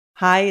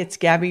Hi, it's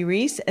Gabby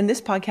Reese, and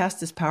this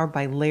podcast is powered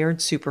by Laird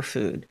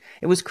Superfood.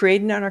 It was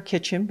created in our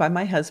kitchen by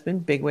my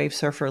husband, big wave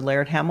surfer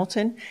Laird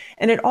Hamilton,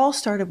 and it all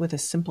started with a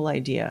simple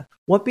idea.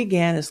 What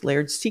began as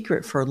Laird's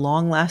secret for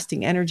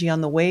long-lasting energy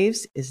on the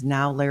waves is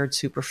now Laird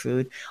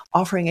Superfood,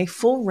 offering a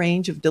full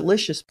range of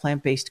delicious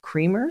plant-based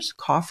creamers,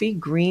 coffee,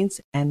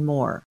 greens, and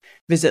more.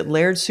 Visit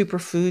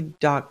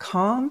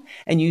lairdsuperfood.com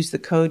and use the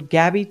code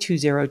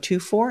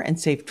GABBY2024 and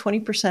save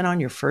 20% on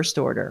your first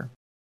order.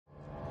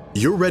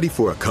 You're ready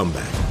for a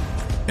comeback.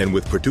 And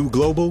with Purdue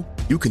Global,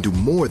 you can do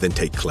more than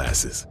take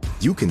classes.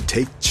 You can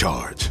take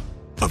charge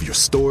of your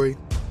story,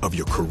 of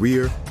your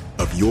career,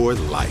 of your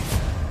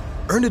life.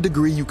 Earn a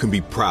degree you can be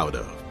proud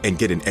of and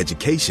get an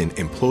education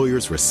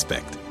employers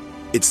respect.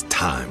 It's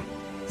time,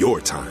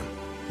 your time,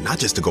 not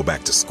just to go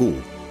back to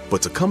school,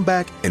 but to come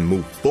back and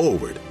move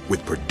forward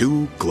with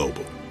Purdue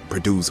Global,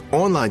 Purdue's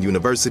online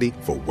university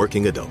for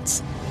working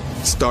adults.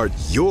 Start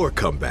your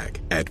comeback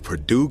at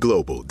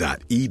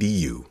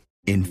purdueglobal.edu.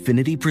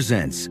 Infiniti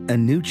presents a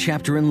new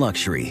chapter in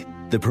luxury,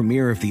 the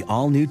premiere of the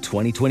all-new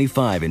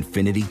 2025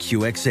 Infiniti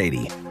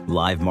QX80,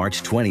 live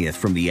March 20th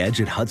from the Edge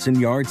at Hudson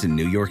Yards in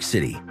New York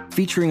City,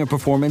 featuring a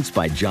performance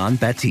by John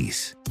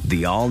Batiste.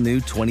 The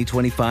all-new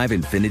 2025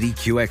 Infiniti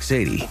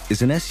QX80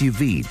 is an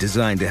SUV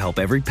designed to help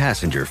every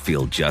passenger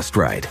feel just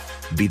right.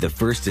 Be the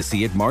first to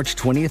see it March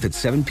 20th at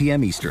 7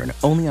 p.m. Eastern,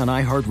 only on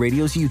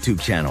iHeartRadio's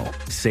YouTube channel.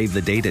 Save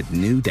the date at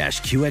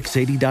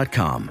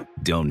new-QX80.com.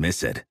 Don't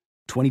miss it.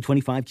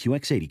 2025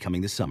 QX80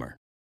 coming this summer.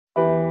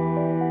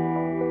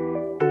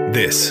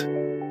 This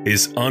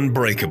is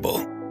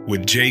Unbreakable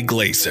with Jay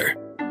Glazer,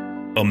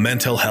 a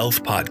mental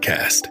health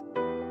podcast,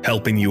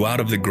 helping you out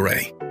of the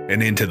gray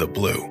and into the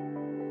blue.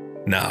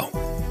 Now,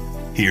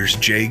 here's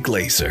Jay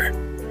Glazer.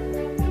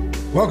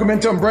 Welcome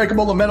into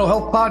Unbreakable, a mental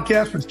health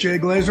podcast with Jay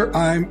Glazer.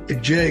 I'm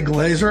Jay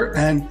Glazer,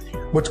 and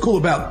what's cool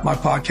about my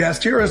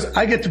podcast here is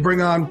I get to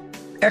bring on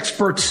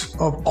experts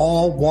of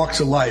all walks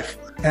of life.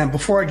 And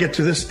before I get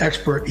to this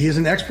expert, he is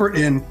an expert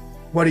in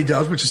what he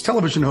does, which is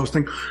television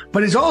hosting,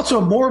 but he's also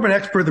more of an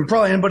expert than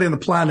probably anybody on the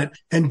planet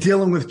in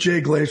dealing with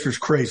Jay Glazer's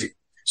crazy.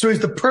 So he's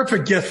the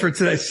perfect guest for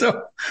today.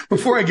 So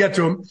before I get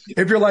to him,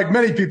 if you're like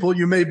many people,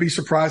 you may be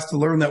surprised to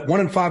learn that 1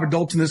 in 5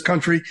 adults in this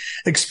country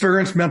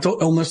experienced mental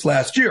illness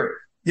last year.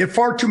 Yet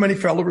far too many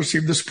fail to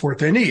receive the support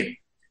they need.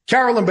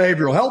 Carolyn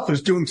Behavioral Health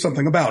is doing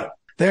something about it.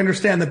 They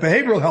understand that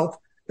behavioral health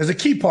is a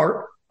key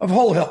part of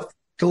whole health,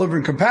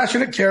 delivering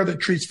compassionate care that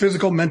treats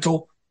physical,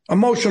 mental,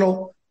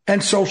 emotional,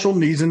 and social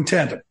needs in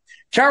tandem.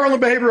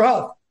 Carolyn Behavioral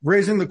Health,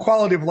 raising the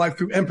quality of life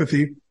through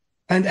empathy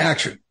and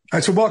action. All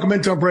right, so welcome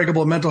into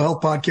Unbreakable, a mental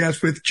health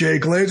podcast with Jay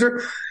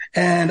Glazer.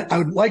 And I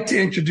would like to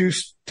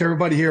introduce to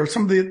everybody here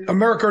somebody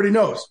America already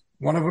knows,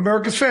 one of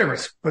America's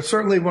favorites, but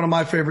certainly one of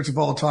my favorites of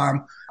all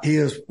time. He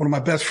is one of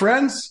my best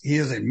friends. He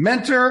is a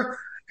mentor.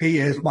 He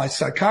is my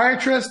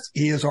psychiatrist.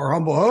 He is our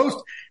humble host.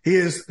 He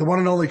is the one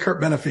and only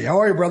Curt Menefee. How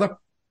are you, brother?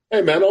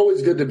 Hey, man,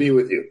 always good to be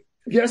with you.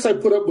 Yes, I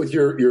put up with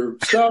your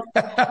stuff,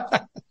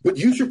 but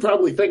you should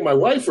probably thank my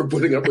wife for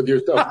putting up with your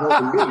stuff more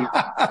than me.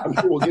 I'm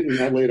sure we'll get into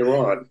that later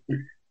on.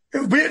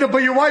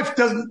 But your wife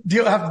doesn't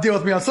have to deal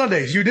with me on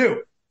Sundays. You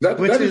do. That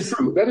is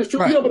true. That is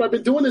true. Right. You know, but I've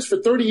been doing this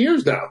for 30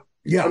 years now.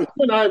 Yeah. I mean,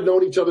 you and I have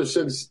known each other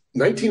since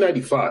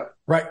 1995.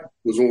 Right.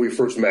 Was when we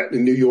first met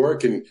in New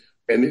York. And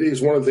it is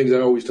one of the things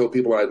I always tell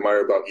people I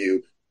admire about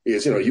you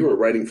is, you know, you were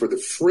writing for the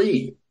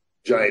free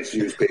Giants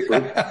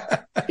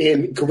newspaper.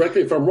 And correct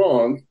me if I'm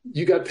wrong,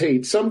 you got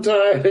paid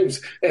sometimes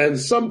and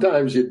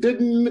sometimes you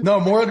didn't. No,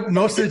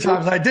 most of the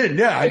times I did.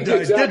 Yeah,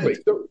 exactly. I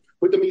didn't. So,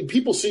 but I mean,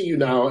 people see you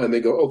now and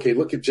they go, okay,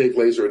 look at Jay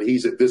Glazer and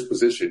he's at this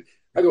position.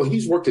 I go,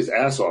 he's worked his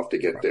ass off to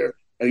get there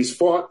and he's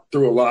fought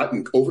through a lot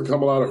and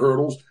overcome a lot of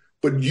hurdles,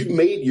 but you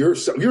made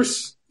yourself,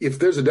 if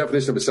there's a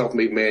definition of a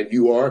self-made man,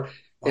 you are.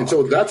 And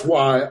so that's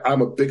why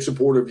I'm a big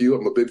supporter of you.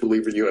 I'm a big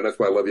believer in you. And that's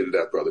why I love you to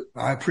death, brother.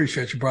 I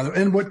appreciate you, brother.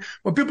 And what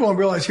people don't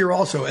realize here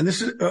also, and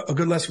this is a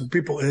good lesson for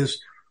people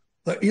is,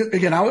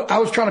 again, I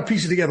was trying to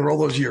piece it together all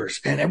those years.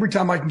 And every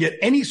time I can get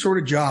any sort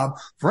of job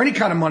for any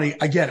kind of money,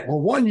 I get it. Well,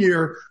 one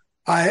year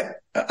I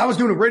was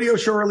doing a radio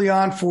show early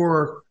on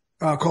for,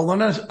 called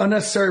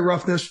Unnecessary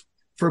Roughness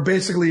for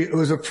basically, it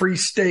was a free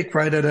steak,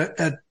 right?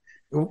 It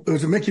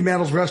was a Mickey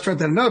Mantle's restaurant,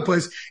 then another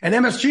place, and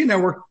MSG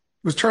Network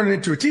was turning it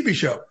into a TV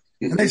show.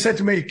 And they said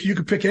to me, you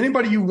could pick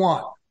anybody you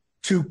want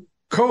to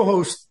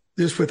co-host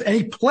this with,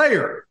 any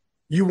player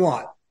you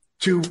want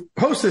to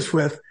host this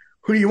with.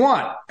 Who do you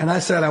want? And I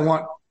said, I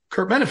want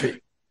Curt Menefee.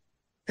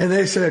 And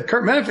they said,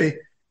 Curt Menefee,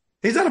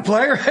 he's not a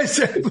player. I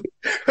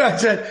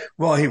said,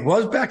 well, he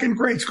was back in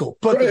grade school.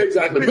 But right,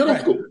 exactly.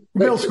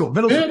 Middle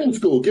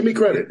school. Give me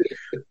credit.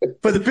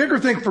 But the bigger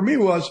thing for me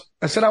was,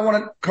 I said, I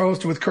want to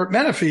co-host with Curt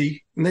Menefee.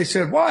 And they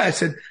said, why? I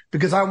said,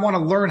 because I want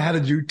to learn how to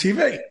do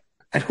TV.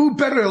 And who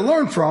better to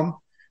learn from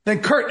than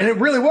Curt? And it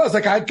really was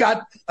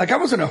I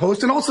wasn't a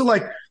host. And also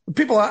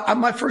people,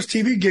 my first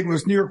TV gig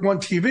was New York One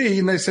TV.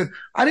 And they said,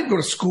 I didn't go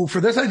to school for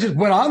this. I just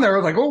went on there.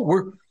 I was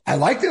like, I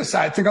like this.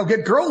 I think I'll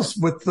get girls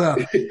with,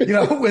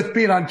 with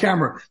being on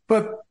camera.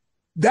 But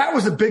that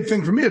was a big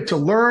thing for me to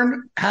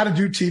learn how to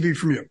do TV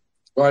from you.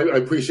 Well, I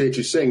appreciate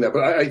you saying that,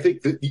 but I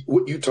think that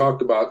what you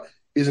talked about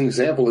is an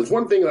example. It's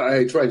one thing that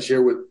I try and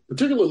share with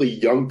particularly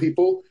young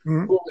people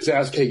who always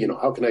ask, hey,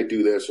 how can I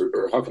do this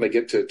or how can I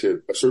get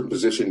to a certain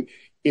position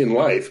in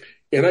life?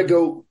 And I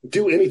go,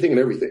 do anything and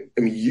everything.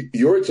 I mean,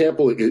 your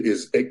example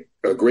is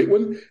a great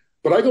one,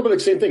 but I go by the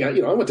same thing.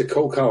 I went to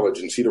College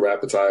in Cedar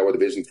Rapids, Iowa,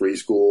 Division III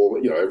school.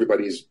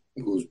 Everybody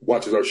who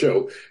watches our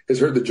show has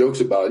heard the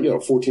jokes about,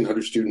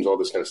 1,400 students, all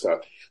this kind of stuff.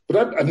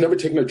 But I've never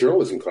taken a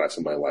journalism class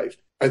in my life.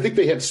 I think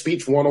they had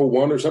Speech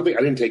 101 or something.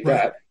 I didn't take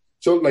that.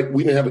 So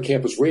we didn't have a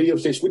campus radio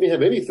station. We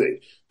didn't have anything.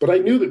 But I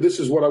knew that this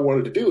is what I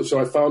wanted to do. So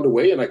I found a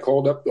way, and I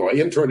called up. I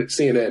interned at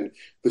CNN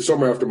the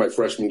summer after my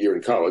freshman year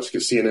in college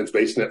because CNN's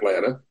based in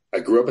Atlanta. I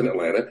grew up in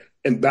Atlanta.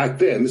 And back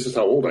then, this is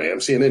how old I am,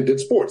 CNN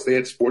did sports. They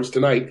had Sports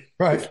Tonight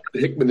with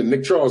Hickman and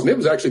Nick Charles. And it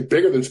was actually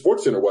bigger than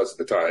SportsCenter was at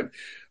the time.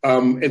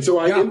 And so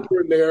I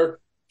interned there.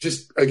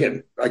 Just,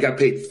 again, I got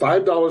paid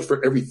 $5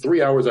 for every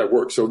 3 hours I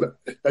worked. So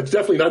that's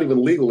definitely not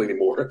even legal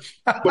anymore.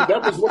 But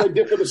that was what I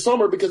did for the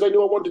summer because I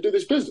knew I wanted to do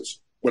this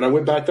business. When I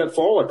went back that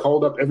fall, I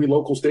called up every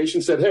local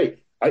station, said, hey,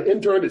 I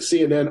interned at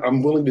CNN.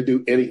 I'm willing to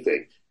do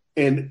anything.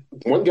 And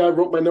one guy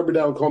wrote my number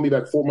down, called me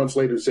back 4 months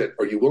later and said,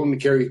 are you willing to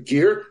carry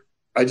gear?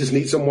 I just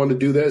need someone to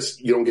do this.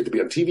 You don't get to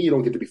be on TV. You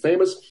don't get to be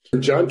famous.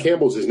 John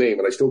Campbell's his name,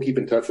 and I still keep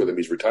in touch with him.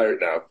 He's retired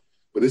now.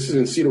 But this is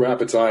in Cedar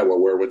Rapids, Iowa,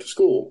 where I went to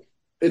school.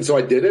 And so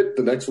I did it.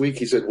 The next week,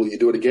 he said, will you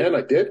do it again?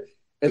 I did.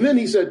 And then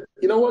he said,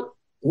 you know what?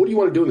 What do you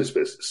want to do in this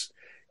business?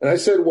 And I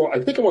said, well,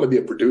 I think I want to be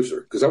a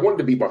producer because I wanted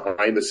to be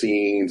behind the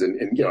scenes. And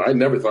I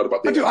never thought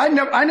about being. I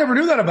never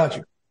knew that about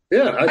you.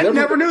 Yeah. I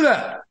never knew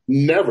that.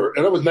 Never.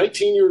 And I was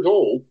 19 years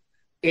old.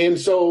 And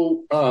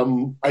so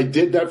I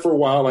did that for a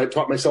while. I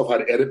taught myself how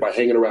to edit by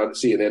hanging around at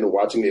CNN and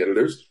watching the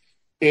editors.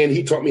 And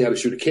he taught me how to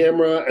shoot a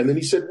camera. And then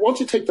he said, why don't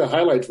you take the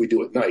highlights we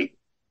do at night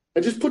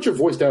and just put your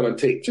voice down on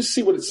tape. Just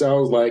see what it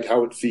sounds like,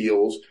 how it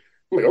feels.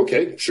 I'm like,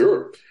 okay,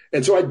 sure.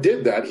 And so I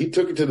did that. He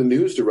took it to the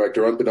news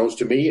director, unbeknownst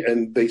to me,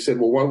 and they said,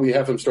 well, why don't we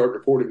have him start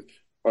reporting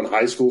on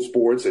high school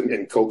sports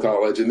and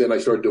college? And then I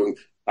started doing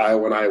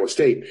Iowa and Iowa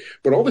State.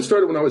 But all this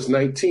started when I was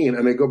 19,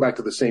 and I go back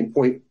to the same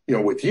point,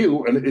 with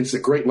you, and it's a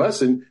great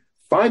lesson.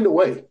 Find a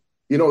way.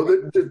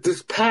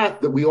 This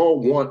path that we all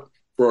want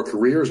for our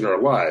careers and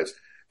our lives,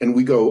 and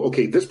we go,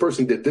 okay, this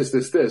person did this.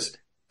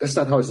 That's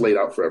not how it's laid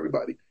out for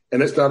everybody.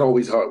 And that's not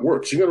always how it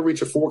works. You're going to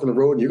reach a fork in the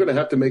road and you're going to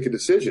have to make a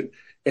decision.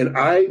 And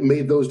I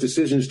made those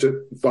decisions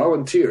to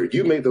volunteer.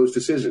 You made those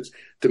decisions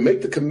to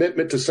make the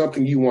commitment to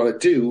something you want to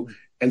do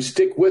and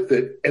stick with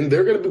it. And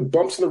there are going to be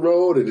bumps in the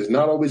road. It is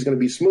not always going to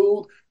be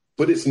smooth,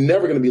 but it's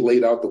never going to be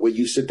laid out the way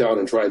you sit down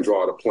and try and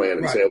draw out a plan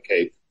and say,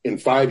 okay, in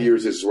 5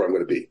 years, this is where I'm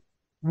going to be.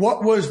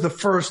 What was the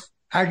first,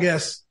 I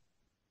guess,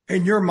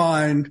 in your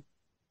mind,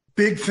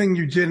 big thing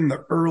you did in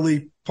the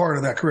early part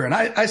of that career? And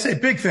I say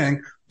big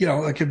thing,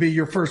 it could be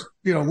your first,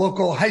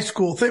 local high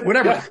school thing,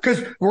 whatever,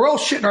 because we're all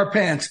shitting our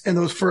pants in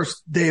those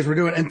first days we're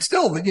doing it. And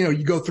still,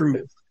 you go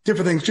through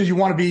different things because you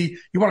want to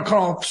come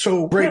off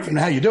so great in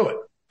how you do it.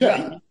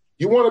 Yeah.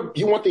 You want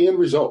the end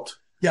result.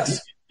 Yes.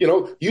 You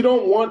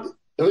don't want,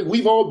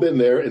 we've all been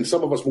there and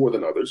some of us more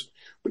than others,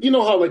 but you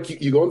know how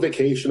you go on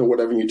vacation or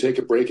whatever and you take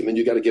a break and then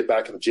you got to get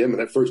back in the gym and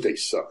that first day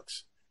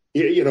sucks.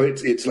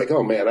 It's like,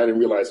 oh man, I didn't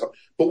realize how,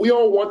 but we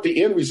all want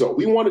the end result.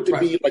 We want it to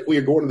be like we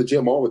are going to the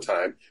gym all the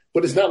time,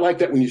 but it's not like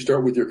that when you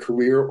start with your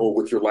career or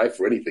with your life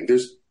or anything.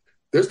 There's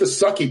the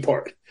sucky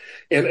part.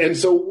 And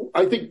so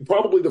I think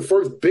probably the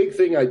first big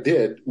thing I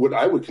did, what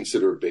I would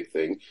consider a big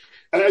thing,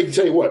 and I can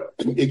tell you what,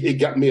 it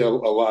got me a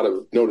lot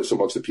of notice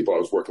amongst the people I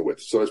was working with.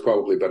 So that's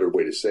probably a better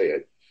way to say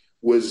it,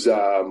 was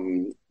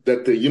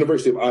that the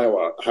University of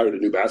Iowa hired a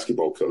new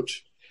basketball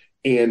coach.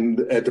 And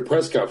at the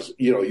press conference,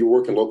 you're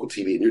working local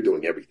TV and you're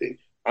doing everything.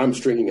 I'm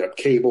stringing up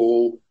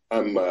cable.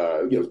 I'm,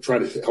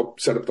 trying to help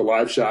set up the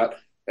live shot.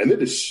 And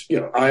it is,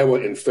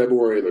 Iowa in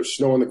February, there's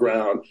snow on the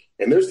ground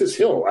and there's this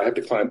hill I have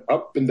to climb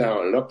up and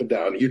down and up and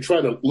down. And you're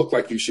trying to look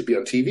like you should be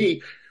on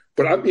TV,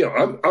 but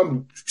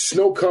I'm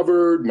snow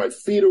covered. My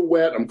feet are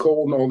wet. I'm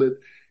cold and all that.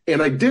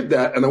 And I did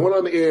that. And I went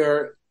on the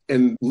air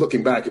and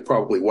looking back, it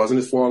probably wasn't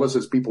as flawless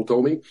as people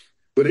told me.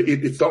 But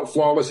it felt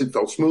flawless. It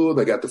felt smooth.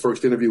 I got the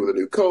first interview with a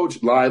new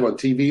coach, live on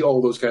TV,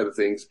 all those kind of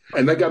things.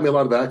 And that got me a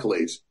lot of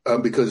accolades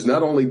because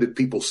not only did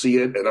people see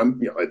it, and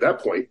I'm, at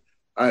that point,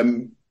 I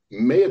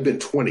may have been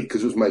 20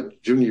 because it was my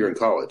junior year in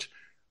college.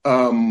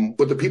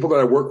 But the people that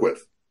I work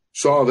with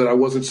saw that I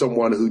wasn't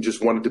someone who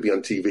just wanted to be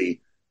on TV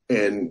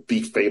and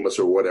be famous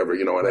or whatever,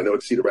 and I know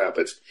it's Cedar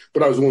Rapids,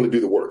 but I was willing to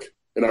do the work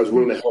and I was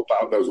willing to help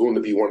out and I was willing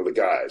to be one of the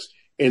guys.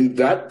 And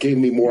that gave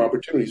me more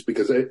opportunities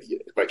because,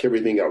 like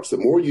everything else, the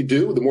more you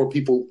do, the more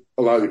people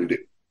allow you to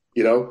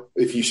do,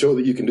 if you show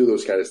that you can do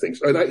those kind of things.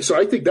 And so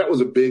I think that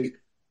was a big,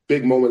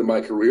 big moment in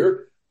my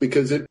career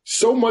because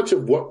so much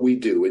of what we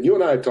do, and you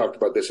and I have talked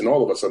about this, and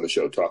all of us on the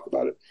show talk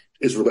about it,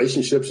 is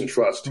relationships and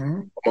trust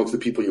amongst the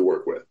people you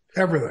work with.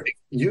 Everything. If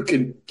you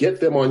can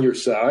get them on your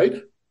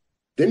side,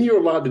 then you're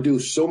allowed to do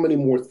so many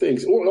more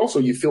things. Well, also,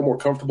 you feel more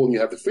comfortable and you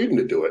have the freedom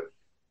to do it.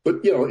 But,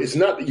 it's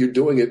not that you're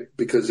doing it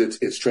because it's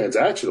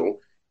transactional.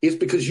 It's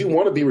because you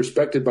want to be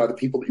respected by the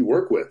people that you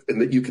work with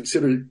and that you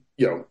consider,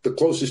 the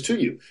closest to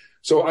you.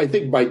 So I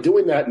think by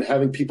doing that and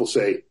having people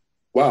say,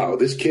 wow,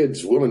 this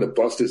kid's willing to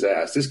bust his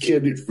ass. This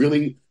kid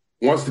really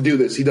wants to do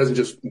this. He doesn't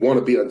just want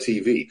to be on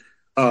TV.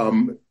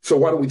 So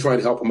why don't we try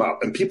and help him out?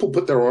 And people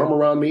put their arm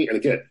around me. And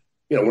again,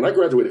 when I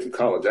graduated from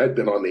college, I had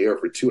been on the air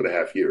for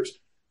 2.5 years,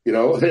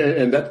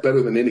 and that's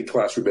better than any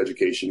classroom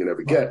education you can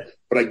ever get.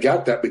 But I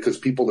got that because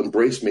people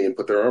embraced me and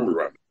put their arm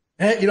around me.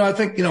 And, I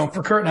think,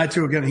 for Curt and I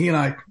too, again, he and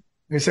I,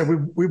 like I said,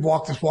 we've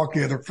walked this walk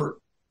together for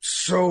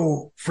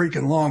so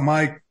freaking long.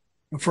 My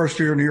first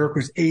year in New York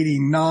was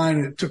 89,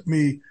 and it took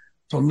me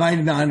till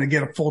 99 to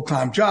get a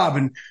full-time job.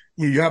 And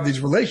you have these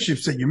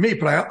relationships that you meet.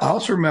 But I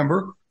also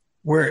remember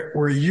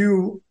where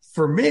you,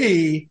 for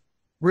me,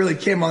 really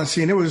came on the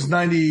scene. It was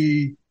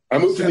 90. I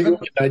moved to New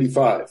York in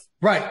 95.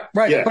 Right.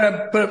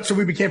 Yeah. But so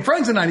we became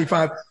friends in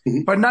 95.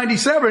 Mm-hmm. By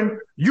 97,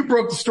 you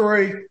broke the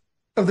story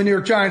of the New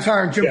York Giants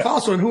hiring Jim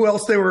Fossil and who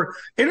else they were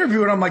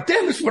interviewing. I'm like,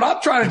 damn, this is what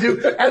I'm trying to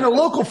do. And the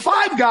local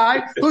 5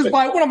 guy, who's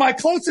one of my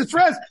closest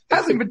friends,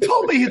 hasn't even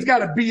told me he's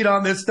got a beat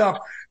on this stuff.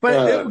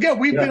 But again,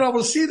 we've been able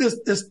to see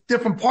this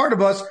different part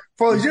of us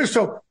for all these years.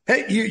 So,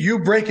 hey, you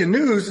breaking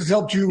news has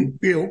helped you,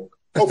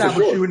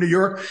 establish you in New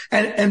York.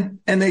 And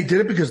they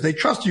did it because they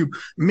trust you.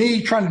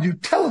 Me trying to do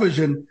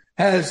television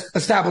has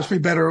established me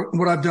better in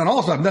what I've done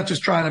also. I'm not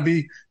just trying to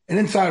be an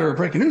insider or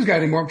breaking news guy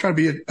anymore. I'm trying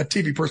to be a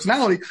TV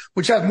personality,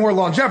 which has more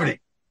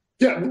longevity.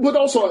 Yeah, but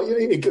also,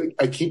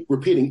 I keep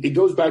repeating, it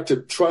goes back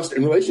to trust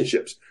and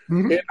relationships.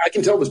 Mm-hmm. And I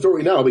can tell the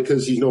story now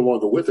because he's no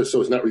longer with us,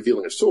 so it's not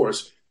revealing a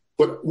source.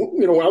 But,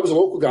 when I was a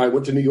local guy, I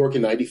went to New York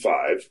in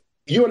 95.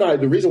 You and I,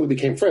 the reason we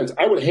became friends,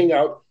 I would hang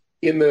out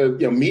in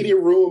the media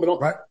room and all.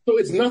 Right. So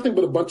it's nothing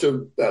but a bunch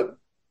of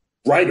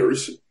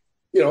writers,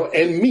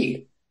 and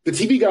me. The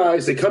TV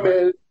guys, they come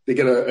in, they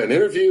get an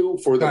interview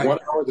for the 1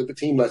 hour that the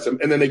team lets them,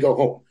 and then they go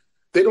home.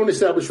 They don't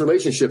establish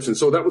relationships. And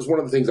so that was one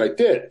of the things I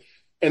did.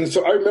 And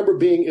so I remember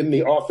being in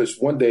the office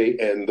one day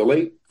and the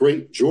late,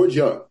 great George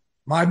Young.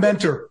 My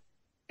mentor.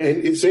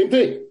 And same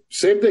thing.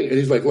 And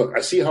he's like, look,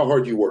 I see how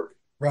hard you work.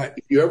 Right.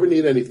 If you ever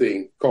need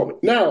anything, call me.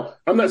 Now,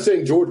 I'm not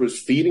saying George was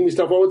feeding me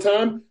stuff all the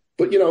time,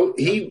 but,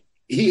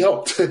 he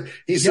helped.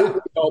 He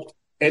certainly helped.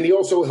 And he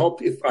also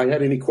helped if I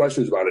had any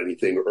questions about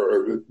anything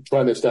or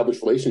trying to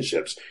establish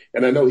relationships.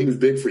 And I know he was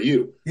big for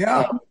you.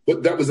 Yeah.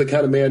 But that was the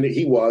kind of man that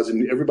he was.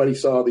 And everybody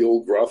saw the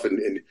old gruff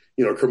and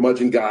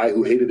curmudgeon guy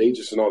who hated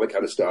agents and all that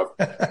kind of stuff.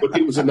 But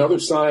it was another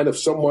sign of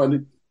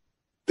someone,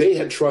 they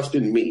had trust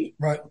in me.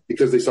 Right.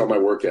 Because they saw my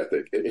work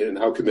ethic and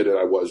how committed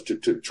I was to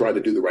try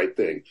to do the right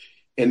thing.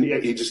 And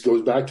it just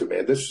goes back to,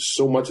 man, there's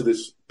so much of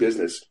this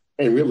business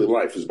and really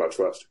life is about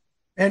trust.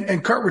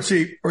 And Curt would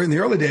see, or in the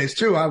early days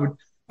too, I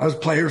was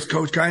players,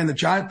 coach guy in the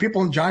Giants.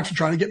 People in the Giants were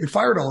trying to get me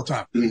fired all the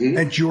time. Mm-hmm.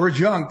 And George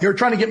Young, they were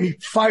trying to get me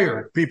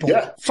fired, people.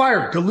 Yeah.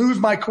 Fired, to lose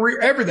my career,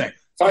 everything.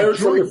 Fired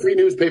from the free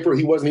newspaper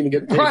he wasn't even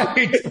getting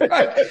paid.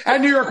 Right.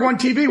 And New York One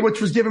TV,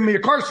 which was giving me a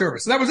car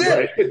service. That was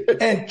it.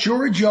 Right. And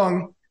George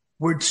Young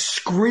would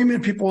scream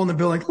at people in the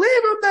building,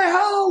 leave him the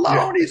hell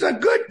alone. Yeah. He's a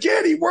good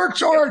kid. He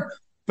works hard.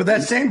 But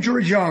that same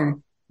George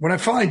Young, when I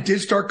finally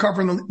did start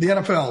covering the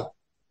NFL,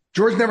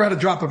 George never had a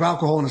drop of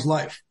alcohol in his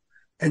life.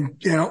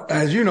 And,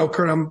 as you know,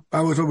 Curt,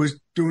 I was always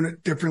doing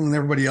it differently than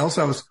everybody else.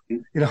 I was,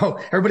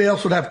 everybody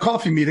else would have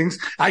coffee meetings.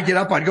 I'd get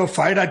up, I'd go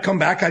fight, I'd come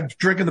back, I'd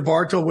drink in the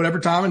bar till whatever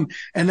time.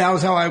 And that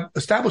was how I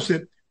established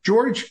it.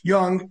 George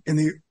Young in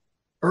the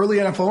early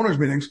NFL owners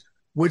meetings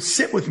would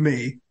sit with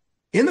me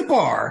in the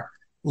bar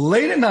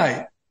late at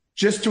night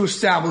just to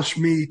establish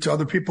me to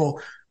other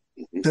people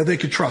that they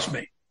could trust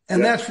me.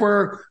 And that's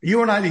where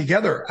you and I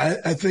together,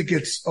 I think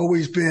it's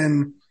always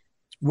been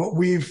what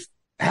we've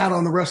had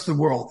on the rest of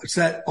the world. It's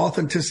that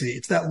authenticity.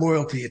 It's that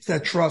loyalty. It's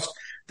that trust.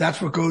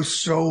 That's what goes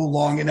so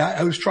long. And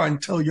I was trying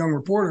to tell young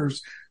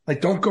reporters,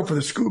 like, don't go for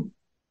the scoop.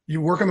 You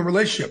work on the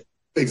relationship.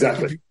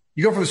 Exactly.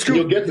 You go for the scoop,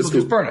 you'll get the scoop.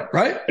 Just burn it,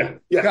 right?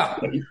 Yeah.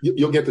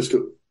 You'll get the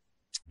scoop.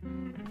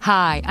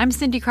 Hi, I'm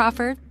Cindy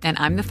Crawford, and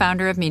I'm the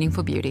founder of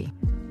Meaningful Beauty.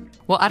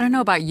 Well, I don't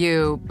know about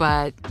you,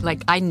 but,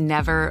 I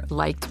never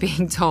liked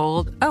being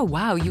told, oh,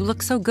 wow, you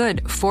look so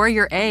good for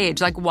your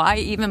age. Why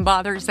even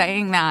bother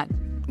saying that?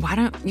 Why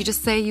don't you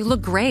just say you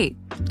look great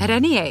at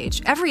any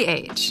age, every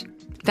age?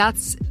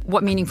 That's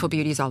what Meaningful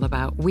Beauty is all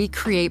about. We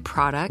create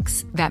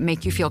products that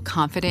make you feel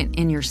confident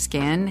in your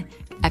skin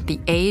at the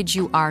age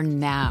you are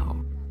now.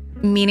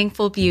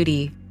 Meaningful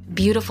Beauty.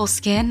 Beautiful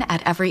skin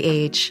at every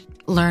age.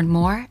 Learn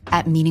more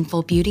at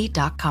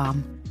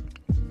meaningfulbeauty.com.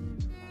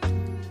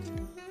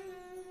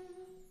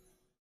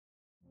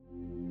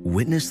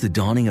 Witness the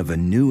dawning of a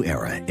new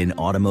era in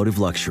automotive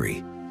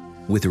luxury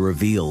with a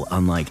reveal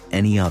unlike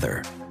any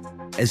other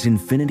as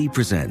Infiniti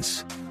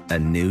presents a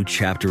new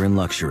chapter in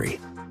luxury,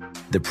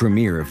 the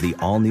premiere of the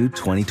all-new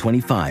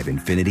 2025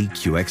 Infiniti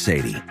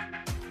QX80.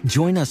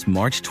 Join us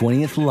March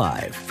 20th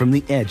live from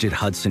the Edge at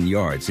Hudson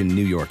Yards in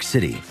New York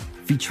City,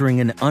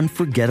 featuring an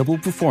unforgettable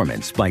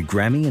performance by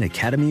Grammy and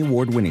Academy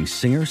Award-winning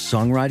singer,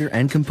 songwriter,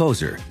 and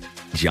composer,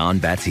 Jon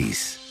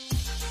Batiste.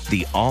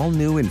 The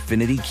all-new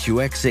Infiniti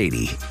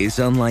QX80 is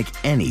unlike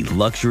any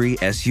luxury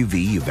SUV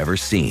you've ever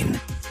seen.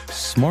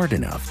 Smart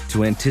enough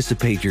to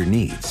anticipate your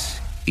needs,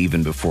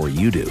 even before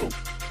you do.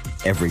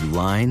 Every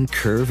line,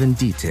 curve, and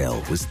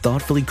detail was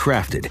thoughtfully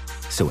crafted,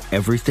 so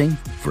everything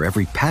for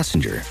every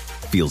passenger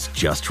feels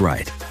just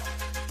right.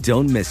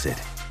 Don't miss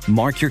it.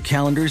 Mark your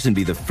calendars and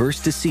be the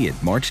first to see it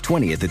March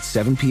 20th at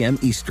 7 p.m.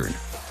 Eastern,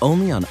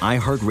 only on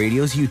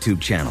iHeartRadio's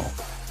YouTube channel.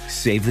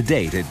 Save the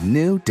date at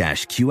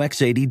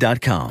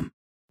new-QX80.com.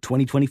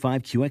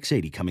 2025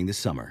 QX80 coming this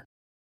summer.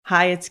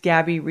 Hi, it's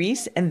Gabby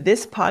Reese, and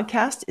this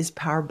podcast is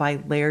powered by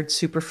Laird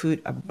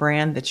Superfood, a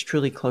brand that's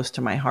truly close to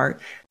my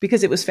heart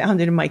because it was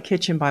founded in my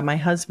kitchen by my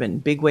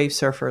husband, big wave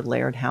surfer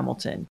Laird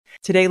Hamilton.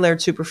 Today, Laird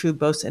Superfood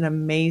boasts an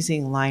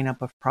amazing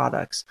lineup of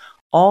products,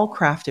 all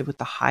crafted with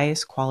the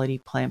highest quality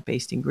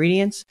plant-based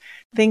ingredients.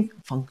 Think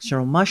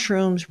functional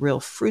mushrooms, real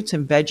fruits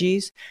and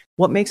veggies.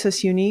 What makes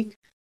us unique?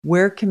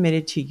 We're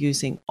committed to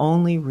using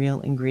only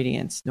real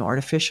ingredients, no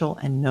artificial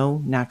and no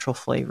natural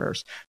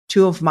flavors.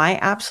 Two of my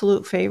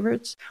absolute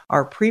favorites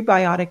are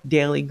prebiotic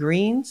daily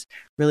greens,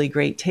 really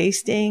great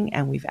tasting,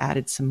 and we've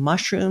added some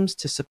mushrooms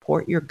to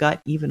support your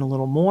gut even a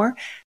little more.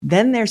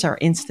 Then there's our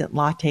instant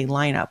latte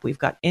lineup. We've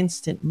got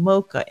instant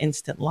mocha,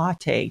 instant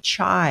latte,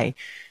 chai.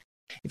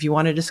 If you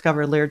want to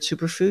discover Laird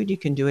Superfood, you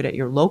can do it at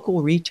your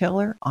local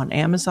retailer on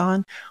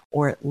Amazon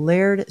or at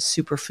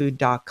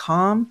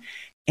lairdsuperfood.com.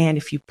 And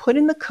if you put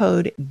in the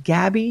code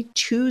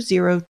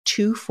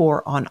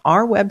GABBY2024 on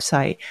our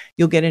website,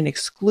 you'll get an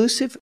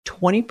exclusive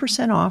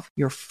 20% off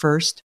your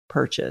first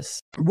purchase.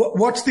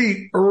 What's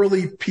the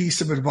early piece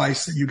of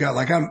advice that you got?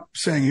 Like I'm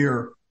saying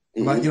here,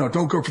 like,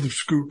 don't go for the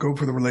scoop, go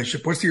for the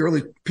relationship. What's the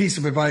early piece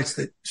of advice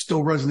that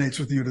still resonates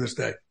with you to this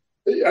day?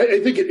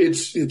 I think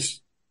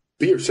it's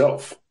be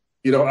yourself.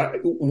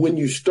 When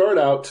you start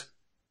out,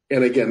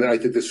 and again, I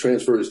think this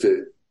transfers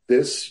to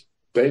this,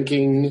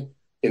 banking,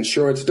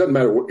 insurance, it doesn't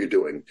matter what you're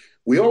doing.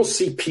 We all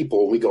see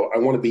people and we go, I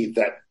want to be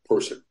that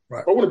person.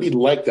 Right. I want to be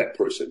like that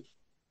person.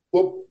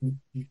 Well,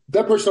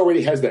 that person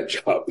already has that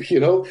job.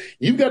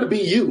 You've got to be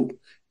you.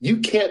 You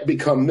can't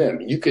become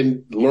them. You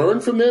can learn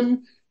from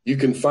them. You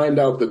can find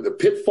out the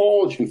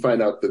pitfalls. You can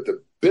find out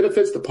the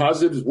benefits, the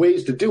positives,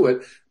 ways to do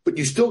it, but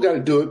you still got to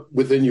do it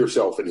within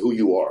yourself and who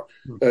you are.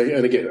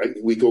 And again,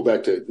 we go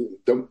back to,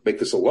 don't make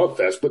this a love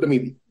fest, but I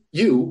mean,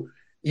 you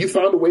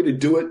found a way to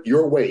do it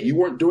your way. You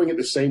weren't doing it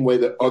the same way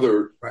that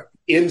other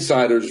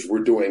insiders were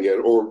doing it,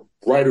 or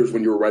writers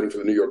when you were writing for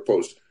the New York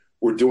Post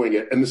were doing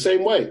it. And the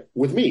same way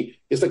with me,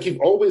 it's like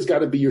you've always got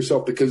to be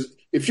yourself, because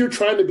if you're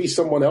trying to be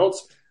someone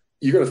else,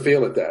 you're going to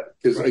fail at that.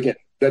 Because again,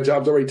 that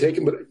job's already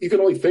taken, but you can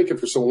only fake it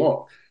for so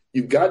long.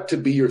 You've got to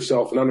be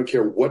yourself. And I don't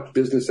care what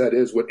business that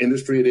is, what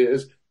industry it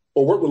is,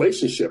 or what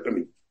relationship. I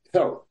mean,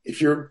 hell,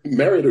 if you're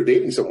married or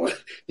dating someone,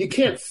 you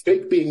can't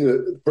fake being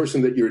the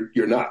person that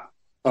you're not.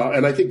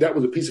 And I think that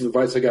was a piece of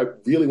advice I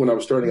got really when I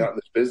was starting out in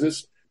this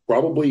business.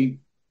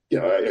 Probably,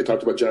 I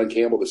talked about John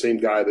Campbell, the same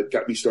guy that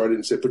got me started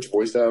and said, put your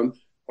voice down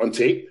on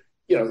tape.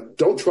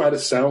 Don't try to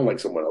sound like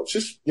someone else.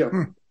 Just,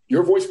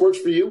 your voice works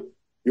for you.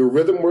 Your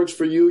rhythm works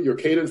for you. Your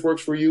cadence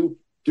works for you.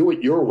 Do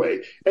it your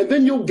way. And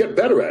then you'll get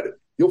better at it.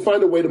 You'll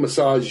find a way to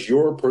massage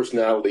your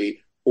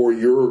personality or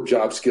your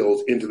job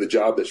skills into the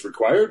job that's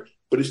required,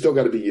 but it's still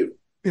got to be you.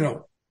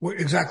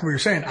 Exactly what you're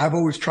saying. I've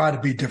always tried to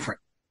be different.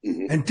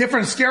 And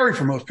different is scary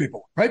for most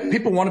people, right?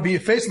 People want to be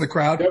a face in the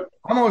crowd. Yep.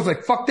 I'm always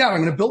like, fuck that. I'm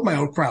going to build my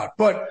own crowd.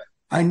 But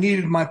I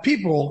needed my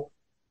people,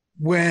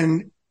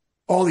 when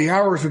all the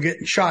hours were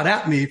getting shot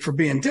at me for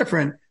being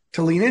different,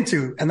 to lean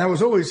into. And that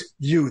was always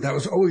you. That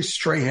was always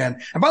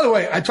Strahan. And by the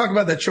way, I talked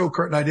about that show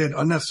Curt and I did,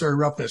 Unnecessary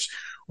Roughness.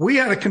 We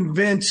had to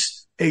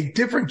convince a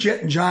different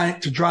jet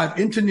giant to drive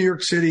into New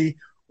York City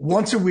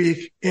once a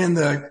week in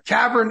the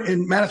cavern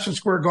in Madison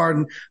Square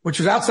Garden, which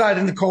was outside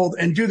in the cold,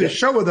 and do this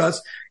show with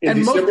us.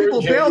 And most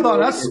people bailed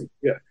on us.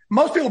 Yeah.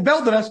 Most people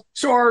bailed on us.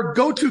 So our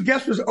go-to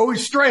guest was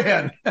always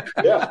Strahan.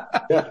 Yeah.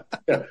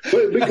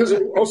 But because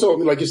also,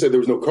 like you said,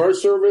 there was no car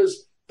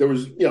service. There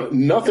was,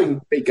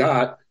 nothing they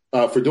got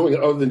for doing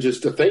it other than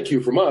just to thank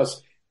you from us.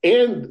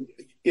 And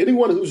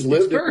anyone who's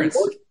lived in New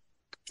York,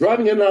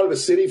 driving in and out of the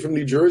city from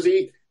New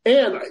Jersey.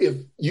 And if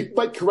you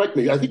might correct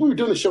me, I think we were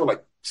doing the show at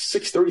like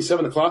 6:30,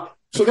 7 o'clock.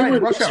 So they were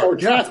in rush hour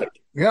traffic,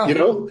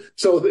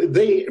 so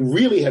they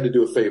really had to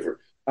do a favor.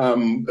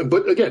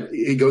 But again,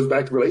 it goes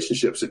back to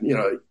relationships.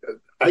 And,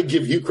 I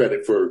give you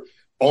credit for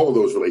all of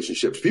those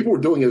relationships. People were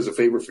doing it as a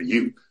favor for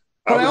you.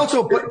 But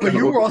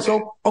you were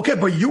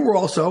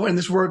also, and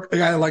this is where a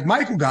guy like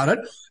Michael got it.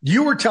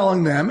 You were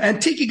telling them,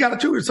 and Tiki got it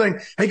too. You're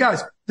saying, hey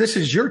guys, this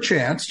is your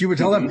chance. You would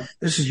tell them,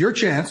 this is your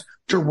chance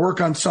to work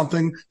on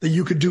something that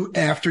you could do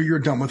after you're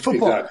done with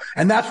football. Exactly.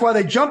 And that's why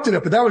they jumped at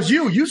it. But that was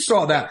you. You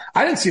saw that.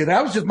 I didn't see it.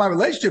 That was just my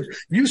relationship.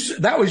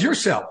 That was your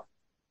sell.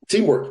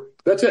 Teamwork.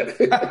 That's it.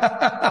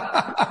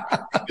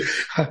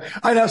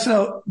 I know.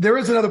 So there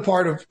is another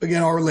part of,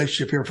 again, our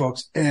relationship here,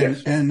 folks.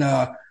 And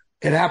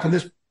it happened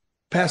this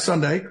past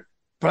Sunday,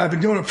 but I've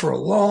been doing it for a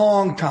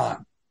long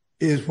time,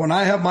 is when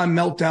I have my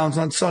meltdowns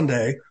on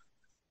Sunday,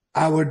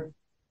 I would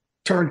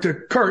turn to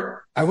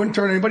Curt. I wouldn't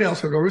turn to anybody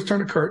else. I'd always turn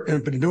to Curt, and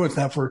I've been doing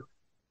that for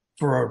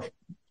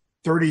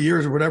 30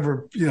 years or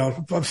whatever,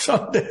 of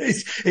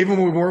Sundays, even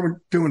when we weren't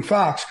doing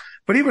Fox.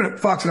 But even at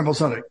Fox and Apple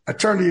Sunday, I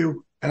turn to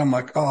you and I'm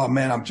like, oh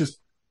man,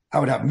 I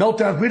would have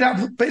meltdowns. We'd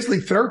have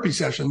basically therapy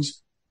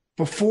sessions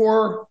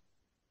before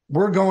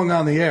we're going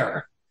on the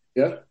air.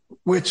 Yeah.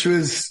 Which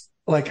was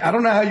like, I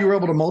don't know how you were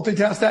able to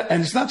multitask that.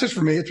 And it's not just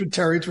for me. It's with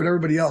Terry. It's with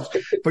everybody else,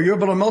 but you're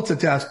able to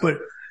multitask. But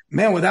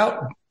man,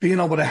 without being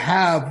able to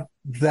have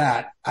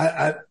that,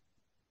 I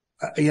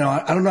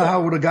don't know how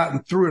I would have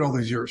gotten through it all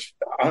these years.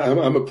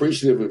 I'm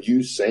appreciative of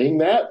you saying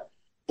that,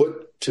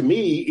 but to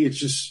me, it's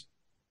just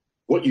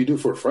what you do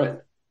for a friend.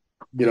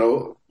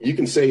 You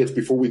can say it's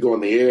before we go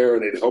on the air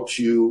and it helps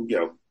you,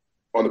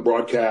 on the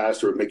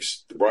broadcast, or it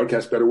makes the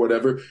broadcast better,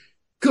 whatever.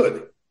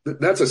 Good.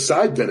 That's a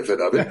side benefit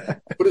of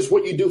it, but it's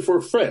what you do for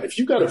a friend. If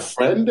you got a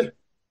friend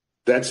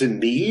that's in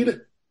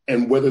need,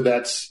 and whether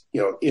that's,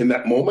 in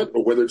that moment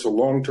or whether it's a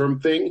long-term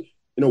thing,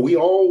 we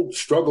all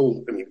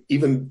struggle. I mean,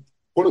 even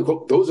quote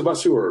unquote, those of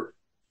us who are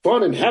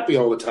fun and happy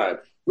all the time,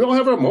 we all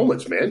have our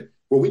moments, man,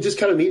 where we just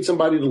kind of need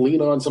somebody to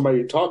lean on,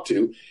 somebody to talk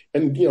to.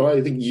 And,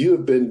 I think you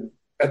have been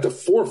at the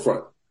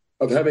forefront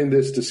of having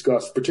this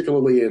discussed,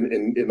 particularly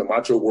in the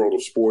macho world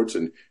of sports.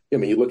 And I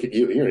mean, you look at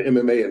you're in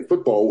MMA and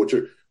football, which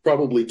are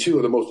probably two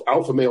of the most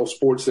alpha male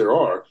sports there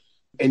are.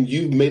 And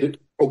you made it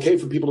okay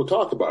for people to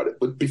talk about it.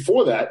 But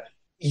before that,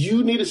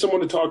 you needed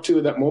someone to talk to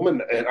in that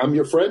moment. And I'm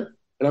your friend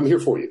and I'm here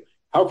for you.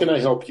 How can I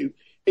help you?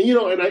 And,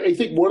 and I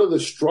think one of the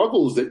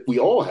struggles that we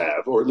all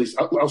have, or at least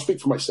I'll speak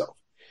for myself,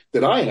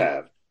 that I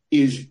have,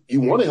 is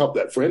you want to help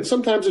that friend.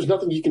 Sometimes there's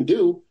nothing you can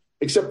do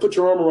except put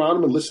your arm around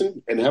them and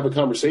listen and have a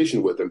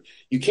conversation with them.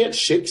 You can't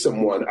shake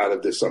someone out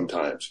of this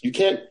sometimes. You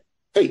can't,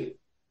 hey,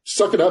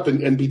 suck it up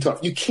and be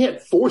tough. You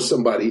can't force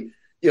somebody,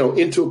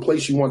 into a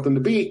place you want them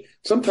to be.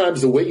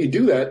 Sometimes the way you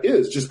do that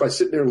is just by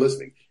sitting there and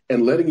listening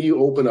and letting you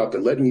open up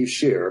and letting you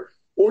share,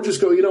 or just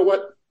go, you know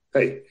what?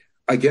 Hey,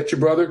 I get you,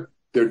 brother.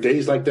 There are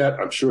days like that.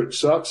 I'm sure it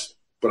sucks,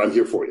 but I'm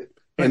here for you.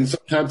 And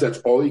sometimes that's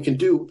all you can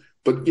do.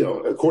 But,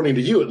 according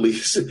to you, at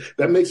least,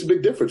 that makes a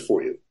big difference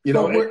for you.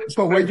 But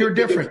where you're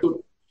different.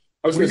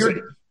 I was going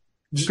to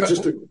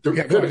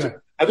say,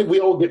 I think we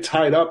all get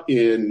tied up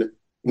in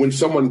when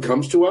someone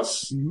comes to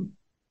us,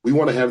 we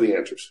want to have the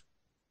answers.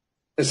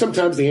 And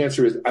sometimes the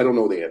answer is, I don't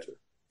know the answer,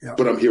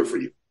 but I'm here for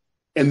you.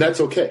 And that's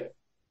okay.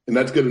 And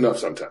that's good enough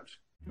sometimes.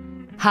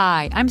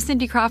 Hi, I'm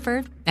Cindy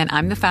Crawford, and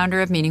I'm the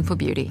founder of Meaningful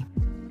Beauty.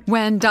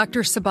 When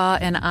Dr. Sabah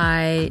and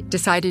I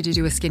decided to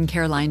do a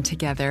skincare line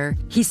together,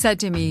 he said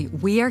to me,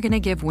 we are going to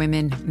give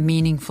women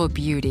meaningful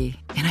beauty.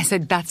 And I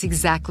said, that's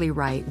exactly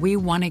right. We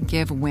want to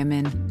give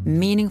women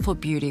meaningful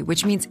beauty,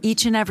 which means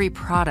each and every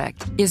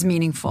product is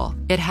meaningful.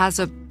 It has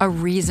a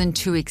reason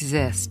to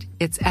exist.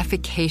 It's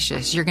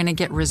efficacious. You're going to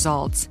get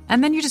results.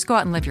 And then you just go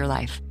out and live your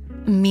life.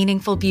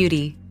 Meaningful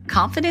Beauty.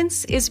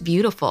 Confidence is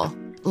beautiful.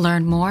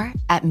 Learn more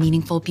at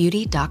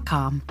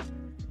meaningfulbeauty.com.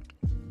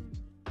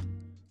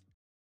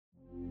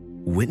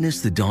 Witness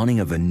the dawning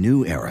of a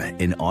new era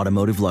in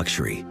automotive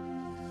luxury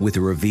with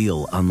a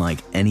reveal unlike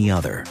any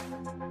other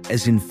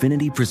as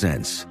Infiniti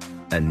presents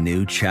a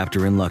new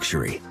chapter in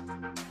luxury,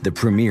 the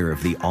premiere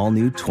of the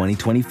all-new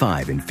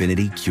 2025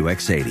 Infiniti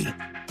QX80.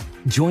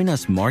 Join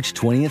us March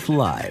 20th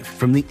live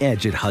from the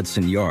Edge at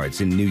Hudson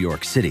Yards in New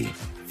York City,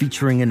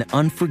 featuring an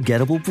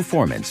unforgettable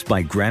performance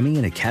by Grammy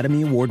and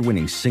Academy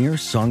Award-winning singer,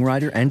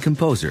 songwriter, and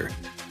composer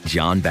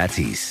Jon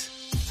Batiste.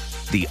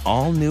 The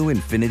all-new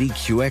Infiniti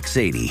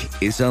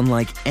QX80 is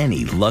unlike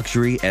any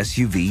luxury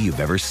SUV you've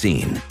ever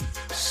seen.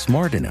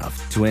 Smart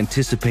enough to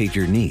anticipate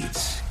your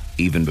needs,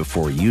 even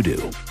before you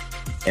do.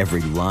 Every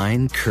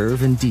line,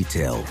 curve, and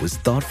detail was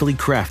thoughtfully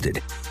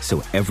crafted,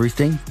 so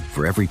everything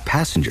for every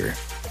passenger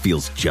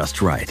feels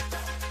just right.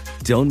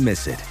 Don't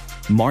miss it.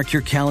 Mark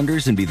your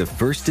calendars and be the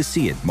first to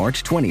see it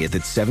March 20th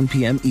at 7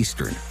 p.m.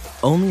 Eastern,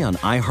 only on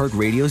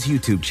iHeartRadio's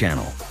YouTube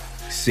channel.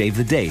 Save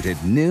the date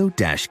at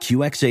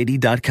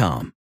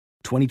new-QX80.com.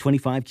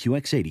 2025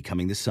 QX80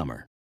 coming this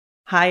summer.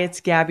 Hi, it's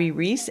Gabby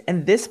Reese,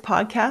 and this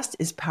podcast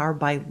is powered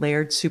by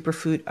Laird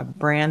Superfood, a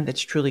brand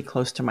that's truly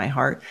close to my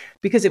heart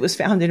because it was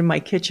founded in my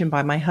kitchen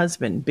by my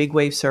husband, big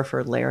wave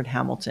surfer Laird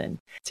Hamilton.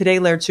 Today,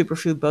 Laird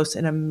Superfood boasts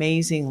an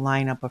amazing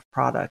lineup of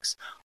products,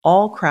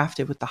 all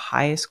crafted with the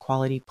highest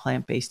quality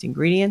plant-based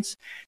ingredients.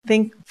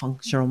 Think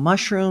functional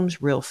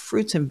mushrooms, real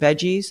fruits and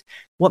veggies.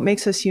 What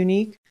makes us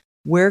unique?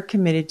 We're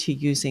committed to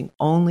using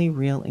only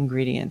real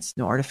ingredients,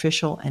 no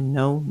artificial and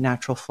no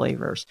natural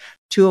flavors.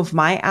 Two of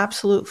my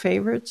absolute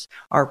favorites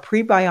are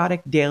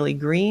prebiotic daily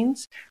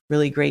greens,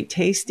 really great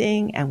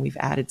tasting, and we've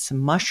added some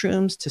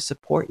mushrooms to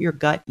support your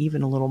gut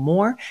even a little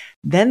more.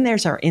 Then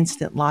there's our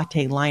instant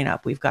latte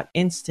lineup. We've got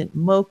instant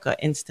mocha,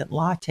 instant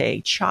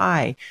latte,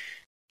 chai.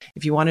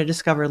 If you want to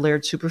discover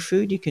Laird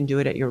Superfood, you can do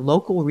it at your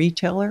local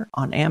retailer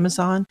on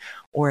Amazon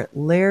or at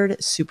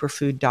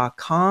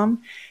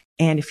lairdsuperfood.com.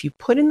 And if you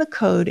put in the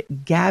code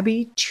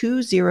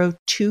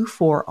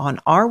GABBY2024 on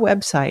our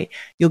website,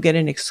 you'll get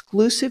an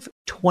exclusive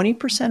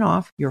 20%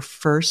 off your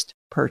first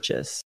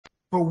purchase.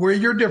 But where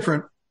you're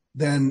different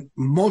than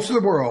most of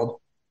the world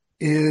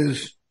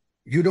is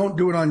you don't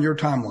do it on your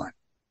timeline.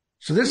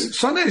 So this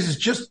Sundays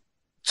is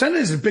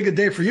as big a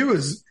day for you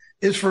as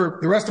is for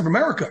the rest of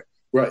America.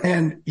 Right.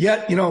 And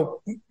yet, and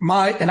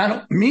I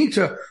don't mean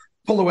to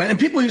pull away. And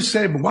people used to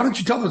say, well, why don't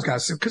you tell those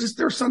guys? Because it's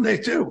their Sunday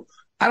too.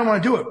 I don't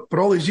want to do it. But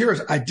all these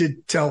years I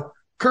did tell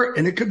Curt,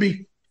 and it could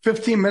be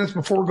 15 minutes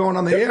before we're going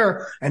on the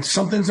air and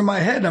something's in my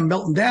head and I'm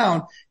melting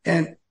down.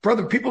 And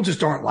brother, people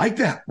just aren't like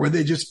that, where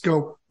they just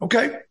go,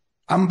 okay,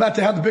 I'm about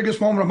to have the biggest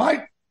moment of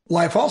my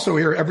life also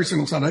here every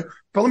single Sunday,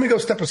 but let me go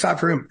step aside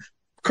for him.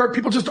 Curt,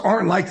 people just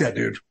aren't like that,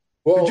 dude.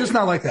 Well, they're just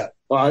not like that.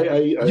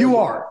 You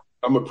are.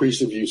 I'm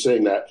appreciative of you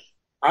saying that.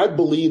 I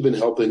believe in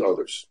helping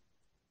others.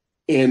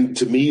 And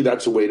to me,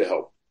 that's a way to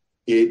help.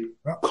 It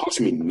costs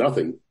me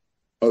nothing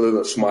other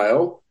than a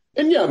smile.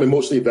 And yeah, I'm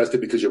emotionally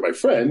invested because you're my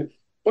friend.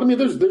 But I mean,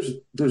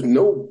 there's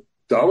no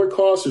dollar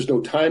cost. There's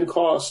no time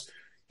cost.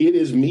 It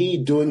is me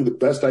doing the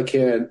best I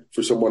can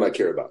for someone I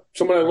care about,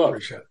 someone I love.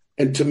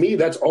 And to me,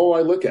 that's all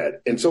I look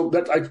at. And so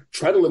I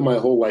try to live my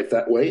whole life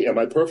that way. Am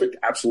I perfect?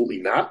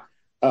 Absolutely not.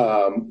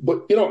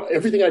 But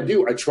everything I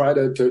do, I try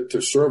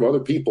to serve other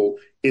people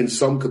in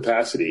some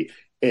capacity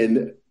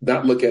and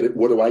not look at it,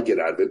 what do I get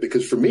out of it?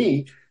 Because for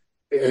me,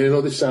 and I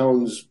know this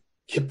sounds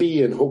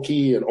hippie and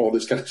hokey and all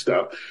this kind of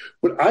stuff,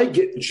 but I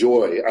get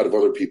joy out of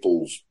other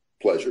people's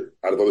pleasure,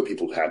 out of other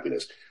people's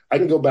happiness. I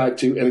can go back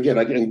to, and again,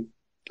 I can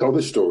tell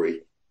this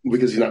story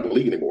because he's not in the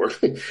league anymore.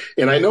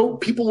 And I know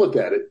people look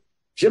at it.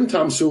 Jim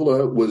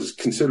Tomsula was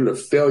considered a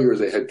failure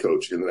as a head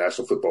coach in the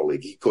National Football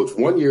League. He coached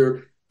 1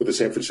 year with the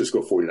San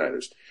Francisco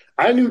 49ers.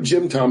 I knew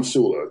Jim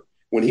Tomsula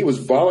when he was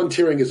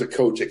volunteering as a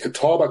coach at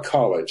Catawba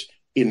College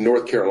in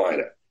North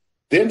Carolina,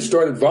 then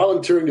started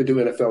volunteering to do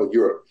NFL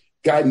Europe.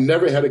 Guy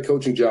never had a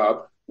coaching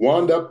job,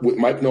 wound up with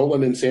Mike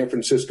Nolan in San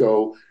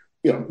Francisco.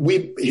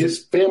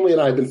 His family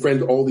and I have been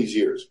friends all these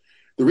years.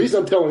 The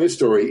reason I'm telling this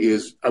story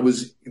is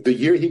the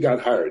year he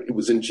got hired, it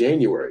was in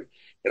January,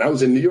 and I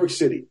was in New York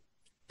City.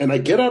 And I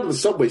get out of the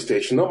subway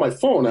station. On my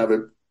phone, I have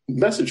a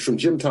message from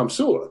Jim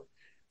Tomsula.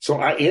 So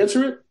I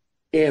answer it,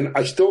 and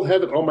I still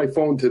have it on my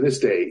phone to this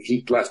day.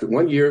 He lasted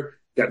 1 year,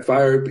 got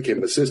fired, became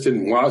an assistant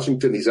in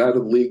Washington. He's out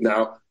of the league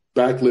now,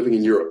 back living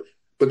in Europe.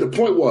 But the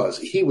point was,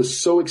 he was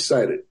so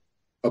excited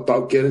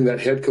about getting that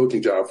head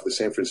coaching job for the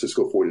San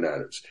Francisco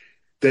 49ers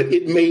that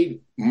it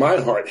made my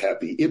heart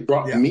happy. It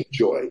brought me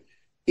joy.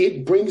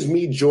 It brings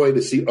me joy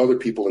to see other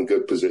people in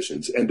good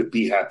positions and to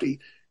be happy.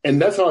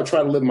 And that's how I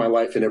try to live my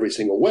life in every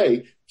single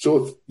way.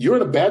 So if you're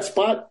in a bad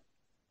spot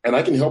and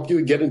I can help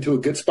you get into a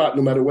good spot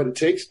no matter what it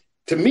takes,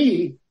 to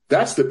me,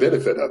 that's the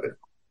benefit of it.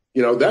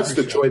 That's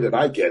the joy that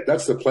I get.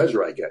 That's the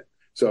pleasure I get.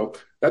 So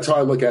that's how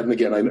I look at it. And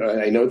again, I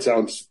know it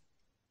sounds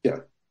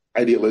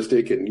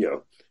idealistic and,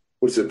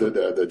 what's it,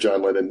 the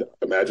John Lennon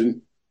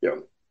Imagine?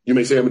 You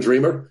may say I'm a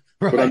dreamer,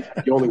 but I'm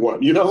the only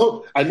one.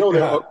 I know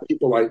there are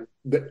people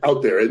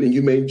out there, and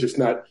you may just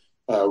not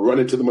run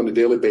into them on a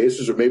daily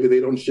basis, or maybe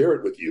they don't share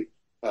it with you.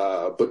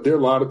 But there are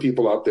a lot of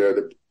people out there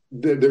that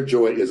their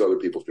joy is other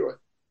people's joy.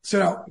 So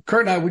now,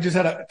 Curt and I, we just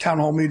had a town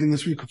hall meeting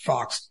this week with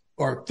Fox,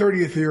 our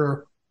 30th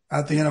year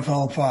at the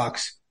NFL and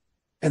Fox.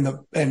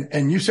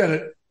 And you said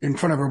it in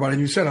front of everybody,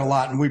 and you said it a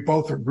lot, and we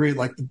both agreed,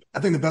 I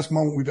think the best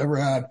moment we've ever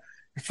had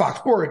at Fox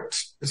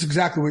Sports is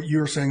exactly what you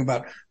were saying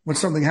about when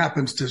something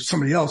happens to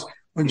somebody else.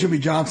 When Jimmy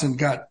Johnson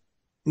got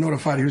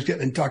notified he was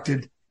getting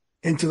inducted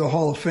into the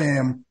Hall of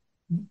Fame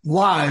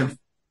live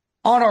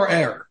on our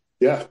air.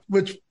 Yeah.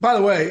 Which, by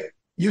the way,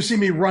 you see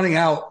me running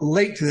out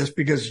late to this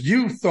because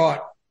you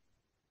thought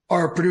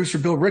our producer,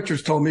 Bill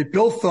Richards, told me.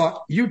 Bill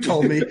thought you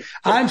told me.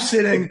 I'm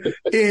sitting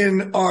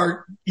in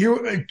Curt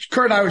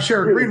and I would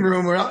share a green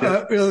room or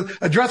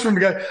a dressing room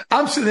together.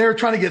 I'm sitting there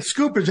trying to get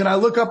scoopage, and I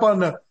look up on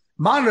the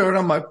monitor and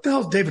I'm like, what the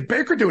hell's David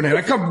Baker doing here?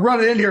 I come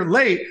running in here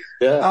late.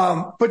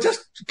 Yeah. But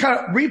just kind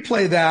of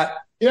replay that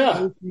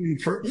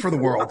for the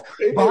world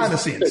behind the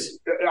scenes.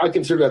 I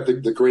consider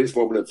that the greatest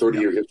moment in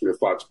 30-year history of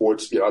Fox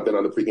Sports. I've been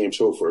on the pregame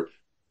show for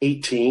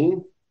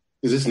 18.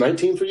 Is this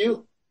 19 for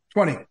you?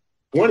 20.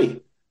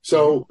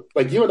 So,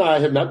 you and I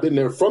have not been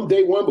there from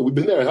day one, but we've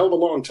been there a hell of a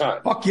long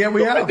time. Fuck yeah,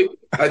 we have.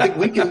 I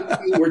think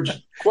we're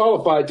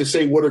qualified to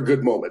say what are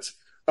good moments.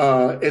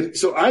 And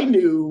so I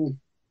knew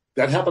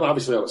that happened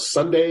obviously on a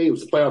Sunday. It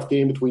was a playoff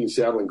game between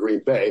Seattle and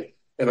Green Bay.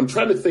 And I'm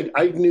trying to think,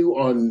 I knew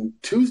on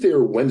Tuesday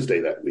or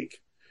Wednesday that week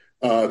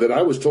that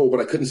I was told, but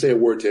I couldn't say a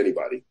word to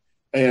anybody.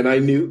 And I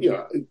knew,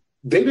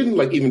 they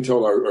didn't even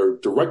tell our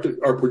director,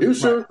 our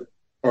producer,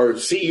 our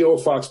CEO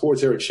of Fox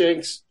Sports, Eric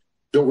Shanks,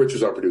 Bill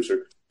Richards, our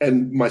producer,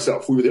 and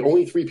myself. We were the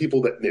only three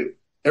people that knew.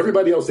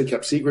 Everybody else, they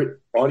kept secret,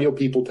 audio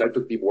people,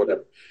 technical people,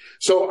 whatever.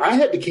 So I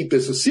had to keep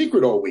this a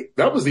secret all week.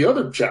 That was the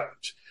other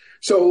challenge.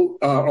 So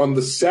on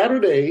the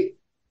Saturday,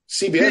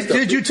 CBS.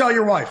 Did you tell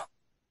your wife?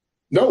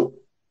 No.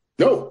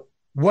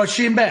 Was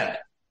she in bed?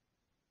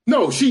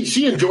 No,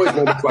 she enjoys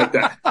moments like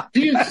that.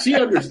 She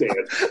understands.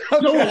 Okay.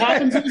 You know what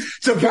happens is,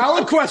 it's a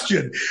valid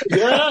question.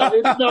 Yeah,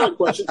 it's a valid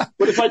question.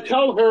 But if I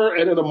tell her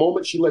and in a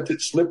moment she lets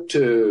it slip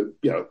to,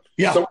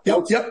 someone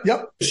else,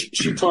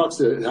 she talks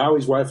to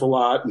Howie's wife a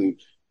lot and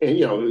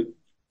you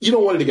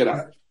don't want it to get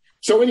out.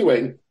 So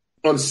anyway,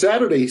 on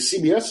Saturday,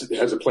 CBS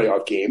has a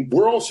playoff game.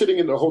 We're all sitting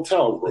in the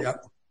hotel room,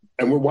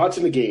 and we're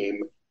watching the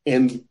game,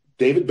 and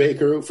David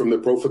Baker from the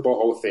Pro Football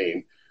Hall of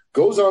Fame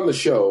goes on the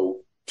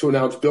show to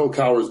announce Bill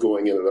Cowher's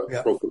going into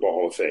the Pro Football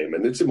Hall of Fame,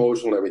 and it's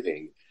emotional and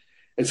everything.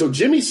 And so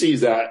Jimmy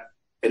sees that,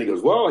 and he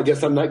goes, well, I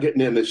guess I'm not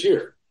getting in this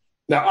year.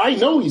 Now, I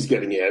know he's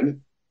getting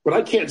in, but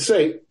I can't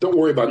say, don't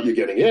worry about it, you're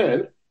getting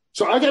in.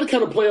 So I got to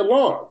kind of play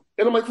along.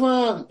 And I'm like,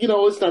 well,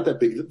 it's not that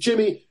big.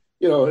 Jimmy,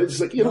 it's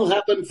like, it'll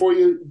happen for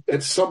you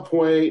at some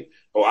point.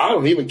 Oh, I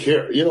don't even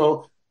care.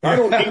 I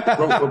don't need the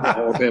Pro Football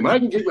Hall of Fame. I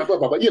can get blah, blah,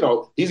 blah,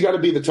 blah. He's got to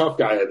be the tough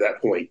guy at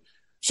that point.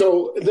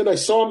 So then I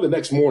saw him the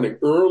next morning,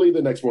 early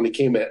the next morning he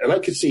came in, and I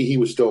could see he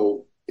was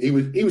still,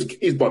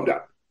 he's bummed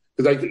out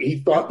because he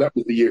thought that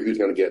was the year he was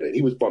going to get it.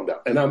 He was bummed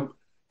out. And I'm,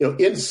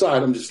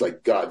 inside, I'm just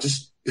like, God,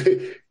 just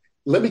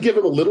let me give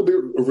him a little bit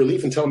of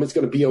relief and tell him it's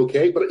going to be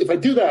okay. But if I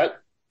do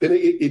that, then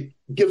it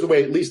gives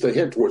away at least a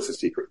hint towards the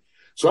secret.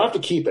 So I have to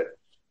keep it.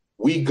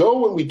 We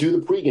go and we do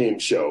the pregame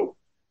show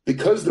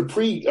because the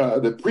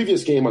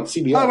previous game on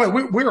CBS. By the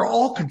way, we were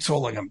all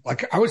consoling him.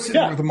 Like I was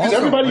sitting with him also.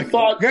 Everybody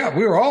thought. Yeah,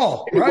 we were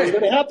all. It was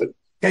going to happen.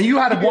 And you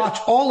had to watch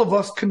all of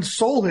us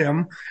console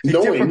him at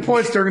different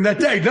points during that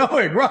day,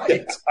 knowing,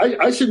 right?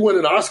 I should win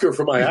an Oscar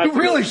for my acting. You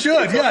really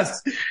should,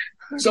 yes.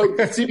 So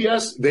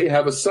CBS, they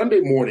have a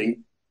Sunday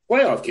morning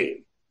playoff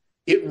game.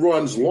 It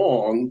runs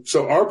long,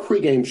 so our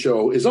pregame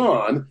show is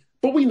on,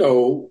 but we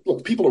know,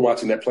 look, people are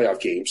watching that playoff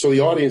game, so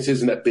the audience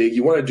isn't that big.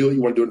 You want to do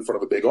it in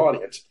front of a big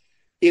audience.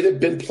 It had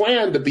been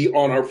planned to be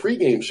on our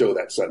pregame show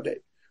that Sunday,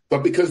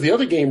 but because the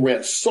other game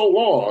ran so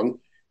long,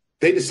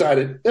 they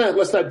decided,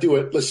 let's not do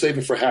it. Let's save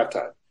it for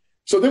halftime.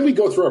 So then we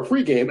go through our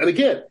pregame, and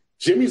again,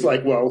 Jimmy's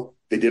like, well,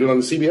 they did it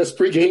on the CBS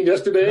pregame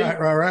yesterday.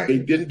 Right. They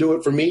didn't do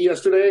it for me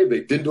yesterday.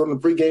 They didn't do it on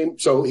the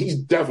pregame, so he's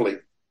definitely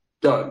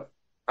done.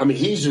 I mean,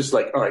 he's just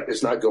like, all right,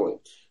 it's not going.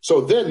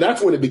 So then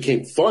that's when it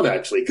became fun,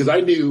 actually, because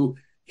I knew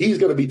he's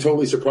going to be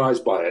totally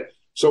surprised by it.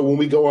 So when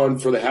we go on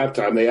for the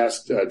halftime, they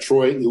asked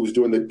Troy, who was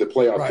doing the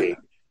playoff game,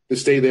 to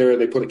stay there, and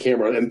they put a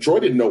camera on. And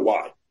Troy didn't know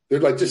why. They're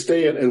like, just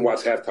stay in and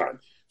watch halftime.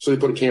 So they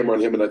put a camera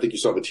on him, and I think you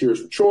saw the tears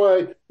from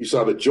Troy. You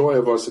saw the joy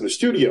of us in the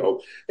studio.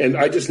 And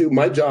I just knew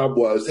my job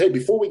was, hey,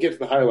 before we get to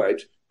the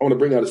highlights, I want to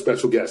bring out a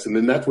special guest. And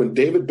then that's when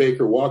David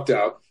Baker walked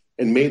out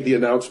and made the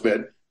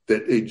announcement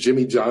that, hey,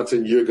 Jimmy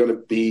Johnson, you're going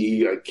to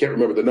be, I can't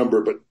remember the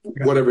number, but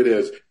whatever it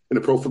is, in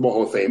the Pro Football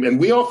Hall of Fame.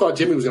 And we all thought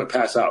Jimmy was going to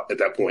pass out at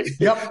that point.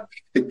 Yep.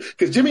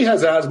 Because Jimmy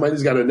has asthma, and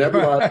he's got a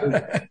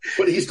nebulizer,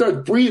 but he starts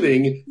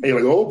breathing, and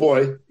you're like, oh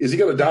boy, is he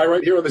going to die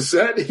right here on the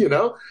set?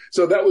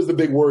 So that was the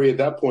big worry at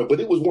that point. But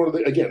it was one of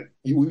the, again,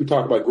 we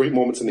talk about great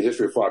moments in the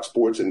history of Fox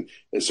Sports, and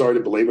sorry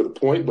to belabor the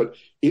point, but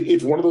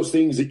it's one of those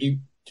things that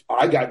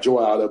I got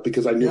joy out of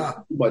because I knew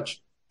how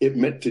much it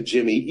meant to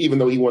Jimmy, even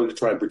though he wanted to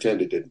try and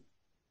pretend it didn't.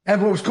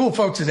 And what was cool,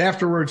 folks, is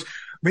afterwards,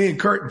 me and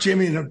Curt and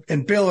Jimmy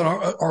and Bill and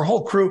our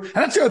whole crew, and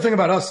that's the other thing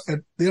about us at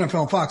the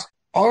NFL and Fox,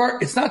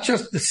 it's not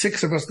just the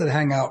six of us that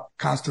hang out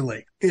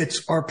constantly.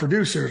 It's our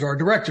producers, our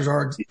directors,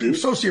 our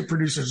associate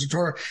producers, it's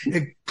our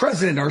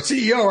president, our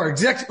CEO, our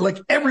executive, like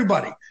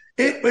everybody.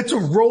 It's a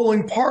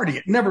rolling party.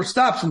 It never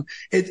stops. And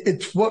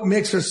it's what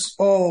makes us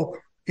all,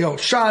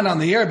 shine on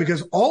the air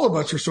because all of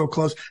us are so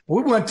close.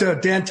 We went to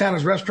Dan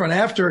Tanner's restaurant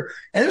after,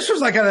 and this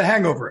was like at a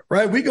hangover,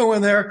 right? We go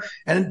in there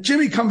and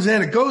Jimmy comes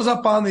in, it goes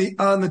up on the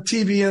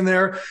TV in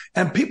there,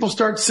 and people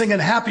start singing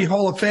Happy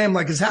Hall of Fame,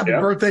 like his happy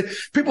birthday.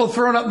 People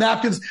throwing up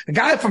napkins. A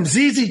guy from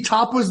ZZ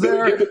Top was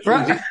there.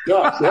 Right?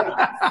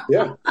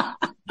 Yeah.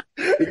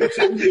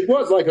 It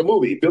was like a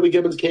movie. Billy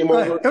Gibbons came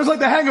over. It was like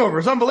The Hangover.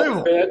 It's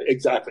unbelievable.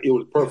 Exactly. It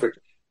was perfect.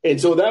 And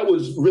so that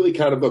was really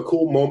kind of a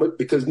cool moment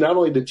because not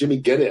only did Jimmy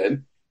get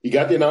in, you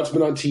got the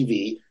announcement on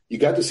TV. You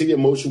got to see the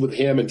emotion with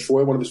him and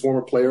Troy, one of his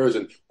former players,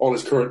 and all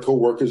his current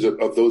coworkers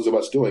of those of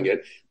us doing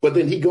it. But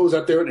then he goes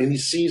out there and he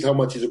sees how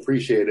much he's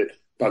appreciated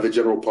by the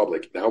general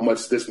public and how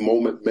much this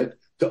moment meant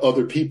to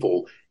other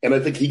people. And I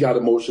think he got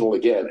emotional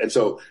again. And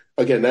so,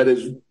 again, that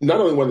is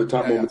not only one of the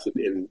top moments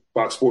in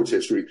Fox Sports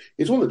history,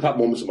 it's one of the top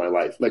moments of my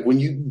life. Like when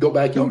you go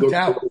back, you go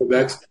to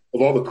the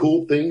of all the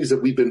cool things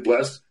that we've been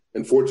blessed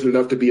and fortunate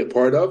enough to be a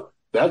part of,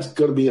 that's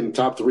going to be in the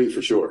top three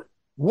for sure.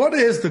 What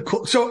is the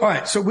cool? So, all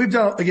right. So we've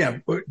done,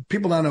 again,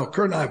 people don't know,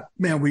 Curt and I,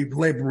 man, we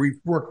labor, we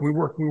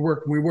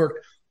work.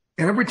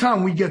 And every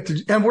time we get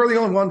to, and we're the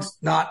only ones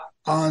not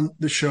on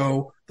the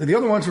show. The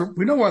other ones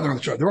we know why they're on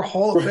the show. They're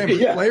Hall of Fame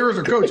players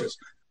or coaches.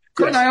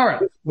 Curt and I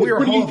aren't. We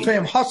are Hall of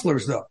Fame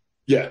hustlers though.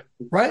 Yeah.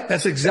 Right?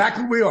 That's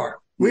exactly what we are.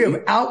 We have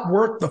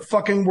outworked the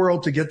fucking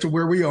world to get to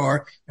where we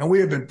are. And we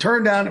have been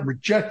turned down and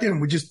rejected,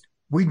 and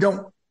we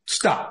don't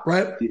stop,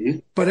 right? Mm-hmm.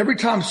 But every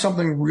time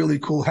something really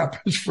cool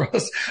happens for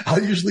us,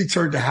 I'll usually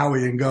turn to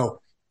Howie and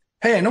go,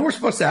 hey, I know we're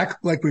supposed to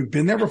act like we've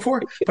been there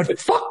before, but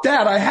fuck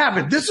that. I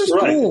haven't. This is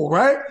cool,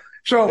 right?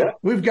 So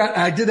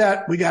I did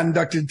that. We got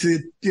inducted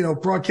to,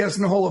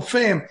 Broadcasting the Hall of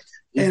Fame.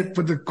 And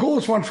but the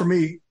coolest one for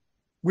me,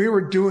 we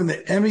were doing the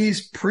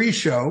Emmys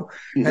pre-show.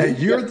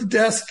 You're at the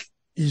desk,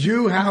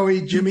 you,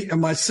 Howie, Jimmy,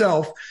 and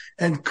myself,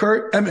 and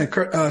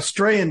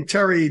Stray and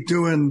Terry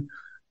doing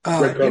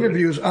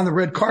interviews on the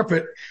red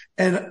carpet.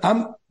 And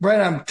I'm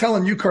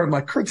telling you, Curt, I'm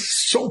like,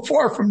 Curt's so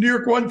far from New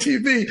York One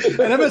TV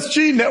and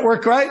MSG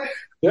Network, right?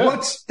 Yeah.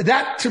 What's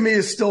that to me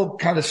is still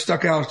kind of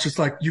stuck out. It's just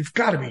like, you've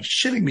got to be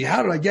shitting me.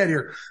 How did I get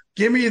here?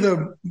 Give me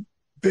the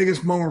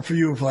biggest moment for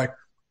you of like,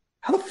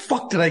 how the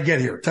fuck did I get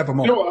here type of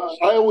moment.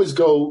 I always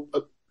go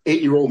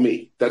 8-year-old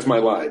me. That's my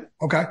line.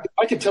 Okay. If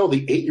I could tell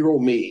the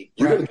 8-year-old me,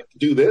 you're going to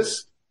do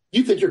this,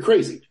 you think you're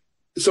crazy.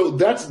 So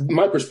that's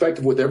my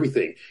perspective with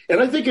everything.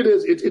 And I think it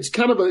is, it's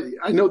kind of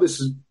I know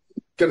this is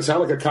going to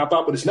sound like a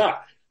cop-out, but it's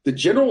not. The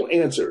general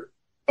answer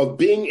of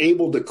being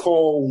able to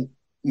call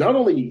not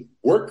only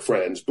work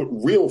friends, but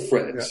real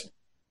friends.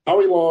 Yeah.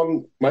 Howie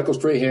Long, Michael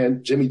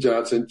Strahan, Jimmy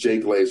Johnson, Jay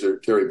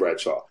Glazer, Terry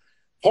Bradshaw.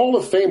 Hall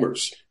of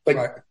Famers. Like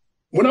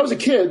when I was a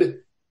kid,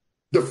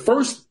 the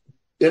first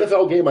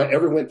NFL game I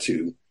ever went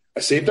to,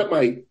 I saved up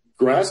my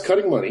grass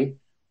cutting money,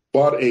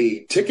 bought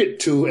a ticket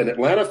to an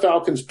Atlanta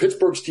Falcons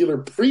Pittsburgh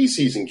Steelers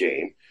preseason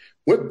game,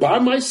 went by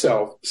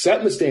myself, sat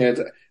in the stands.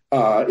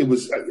 It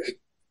was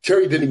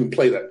Terry didn't even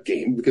play that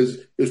game because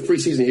it was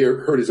preseason. He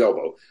hurt his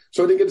elbow.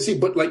 So I didn't get to see.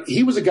 But like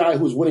he was a guy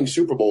who was winning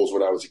Super Bowls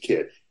when I was a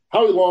kid.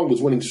 Howie Long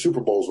was winning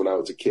Super Bowls when I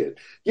was a kid.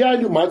 Yeah, I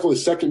knew Michael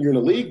his second year in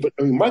the league, but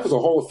I mean, Michael's a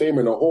Hall of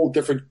Famer in a whole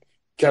different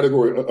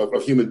category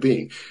of human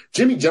being.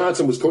 Jimmy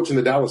Johnson was coaching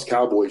the Dallas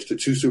Cowboys to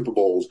 2 Super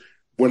Bowls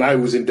when I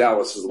was in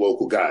Dallas as a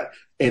local guy.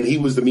 And he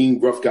was the mean,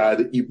 gruff guy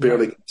that you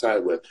barely get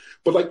time with.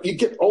 But like you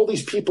get all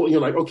these people and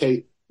you're like,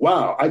 okay,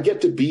 wow, I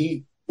get to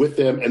be with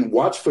them and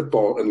watch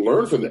football and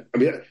learn from them. I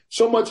mean,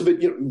 so much of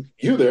it,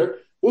 you're there.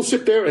 We'll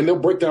sit there and they'll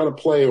break down a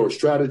play or a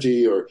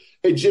strategy or,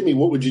 hey, Jimmy,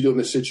 what would you do in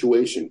this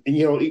situation? And,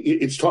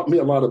 it's taught me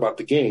a lot about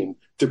the game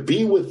to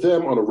be with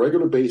them on a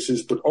regular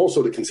basis, but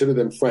also to consider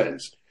them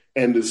friends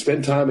and to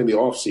spend time in the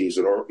off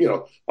season. Or,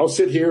 I'll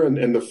sit here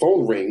and the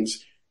phone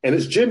rings and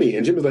it's Jimmy.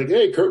 And Jimmy's like,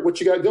 hey, Curt, what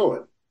you got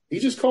going?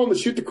 He's just calling to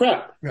shoot the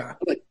crap. Yeah. I'm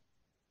like,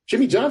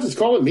 Jimmy Johnson's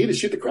calling me to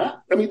shoot the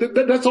crap. I mean,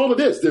 that's all it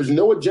is. There's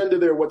no agenda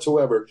there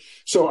whatsoever.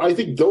 So I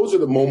think those are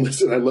the moments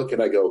that I look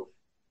and I go,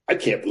 I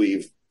can't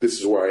believe this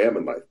is where I am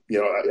in life.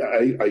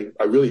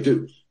 I really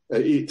do.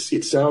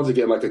 It sounds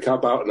again like a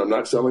cop out, and I'm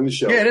not selling the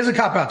show. Yeah, it is a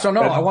cop out. So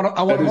no, I want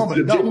a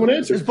moment. The genuine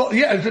answer.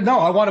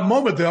 I want a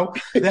moment though.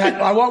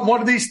 That I want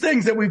one of these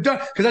things that we've done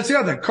because that's the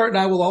other thing. Curt and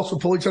I will also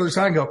pull each other's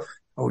side and go,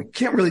 oh, we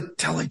can't really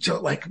tell each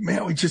other. Like,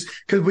 man, we just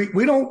because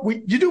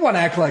you do want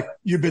to act like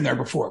you've been there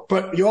before,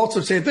 but you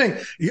also same thing.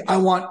 I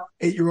want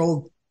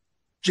 8-year-old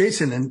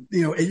Jason and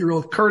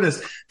 8-year-old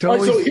Curtis to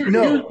always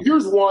know.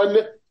 Here's one,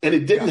 and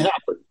it didn't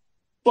happen.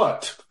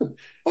 But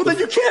then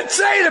you can't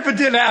say it if it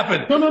didn't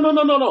happen. No.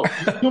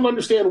 You don't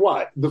understand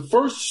why. The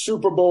first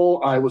Super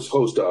Bowl I was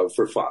host of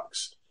for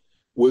Fox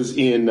was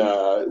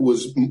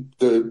was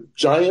the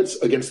Giants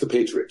against the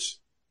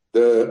Patriots,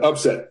 the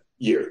upset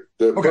year.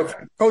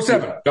 07.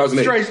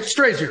 2008.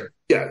 Stray's year.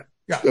 Yeah.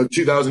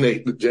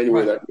 2008,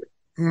 January that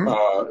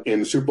year, in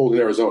the Super Bowl in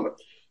Arizona.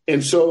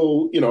 And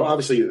so,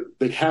 obviously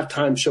the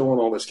halftime show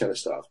and all this kind of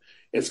stuff.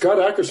 And Scott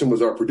Ackerson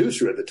was our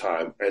producer at the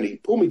time, and he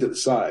pulled me to the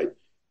side.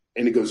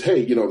 And he goes,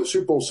 hey, the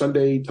Super Bowl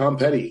Sunday, Tom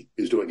Petty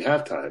is doing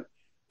halftime,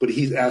 but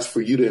he's asked for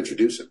you to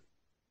introduce him.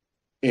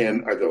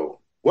 And I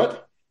go,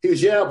 what? He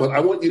goes, yeah, but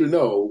I want you to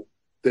know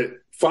that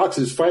Fox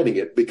is fighting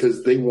it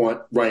because they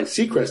want Ryan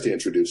Seacrest to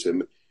introduce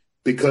him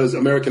because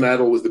American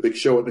Idol was the big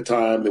show at the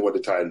time. They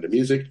wanted to tie into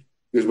music.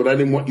 He goes, but I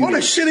didn't want you What a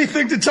shitty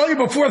thing to tell you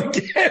before the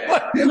game.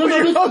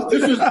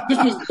 This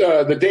was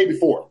the day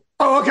before.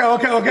 Oh, okay. I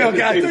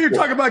thought you were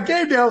talking about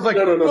game day. I was like,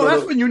 no,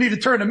 that's when you need to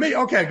turn to me.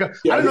 Okay, good.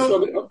 Yeah, I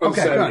don't know.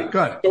 Okay,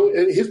 good. So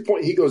at his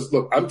point, he goes,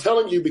 look, I'm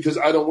telling you because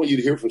I don't want you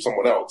to hear from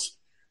someone else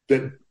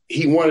that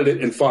he wanted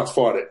it and Fox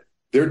fought it.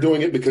 They're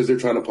doing it because they're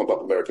trying to pump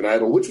up American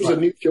Idol, which was a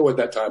new show at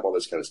that time, all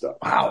this kind of stuff.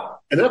 Wow.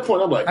 And at that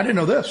point, I'm like, I didn't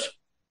know this.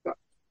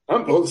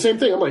 The same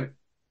thing. I'm like,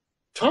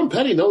 Tom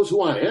Petty knows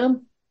who I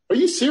am? Are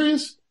you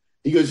serious?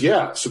 He goes,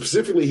 yeah.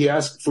 Specifically, he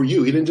asked for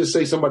you. He didn't just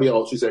say somebody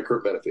else. He said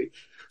Curt Menefee.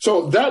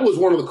 So that was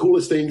one of the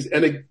coolest things,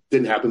 and it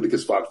didn't happen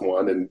because Fox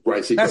won and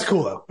Ryan Seacrest. That's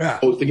cool, though. Yeah.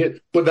 Hosting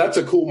it, but that's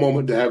a cool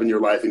moment to have in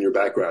your life and your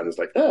background. It's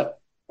like, I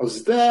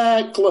was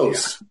that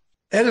close. Yeah.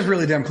 That is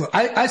really damn close.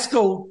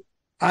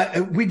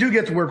 We do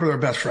get to work with our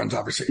best friends,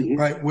 obviously,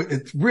 right?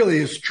 It really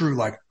is true.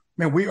 Like,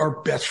 man, we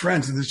are best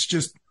friends, and it's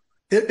just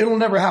it'll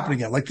never happen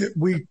again. Like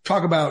we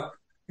talk about,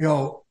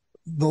 The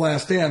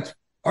Last Dance.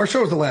 Our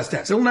show is The Last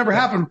Dance. It'll never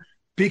happen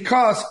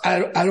because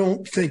I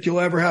don't think you'll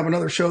ever have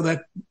another show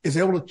that is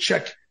able to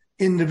check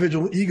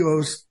individual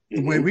egos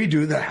the way we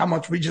do, that how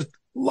much we just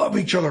love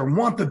each other and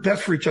want the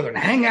best for each other and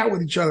hang out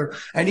with each other.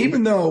 And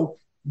even though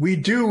we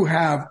do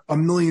have a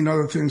million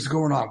other things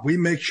going on, we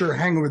make sure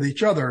hanging with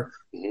each other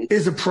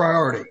is a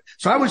priority.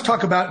 So I always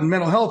talk about in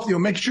mental health,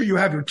 make sure you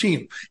have your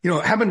team.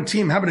 Having a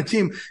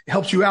team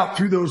helps you out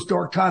through those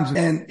dark times.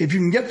 And if you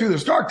can get through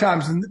those dark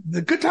times, then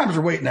the good times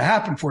are waiting to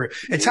happen for you.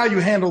 It's how you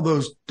handle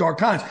those dark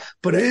times.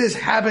 But it is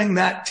having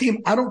that team.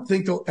 I don't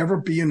think there'll ever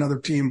be another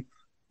team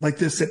like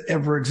this that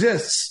ever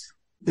exists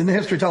in the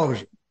history of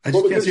television. I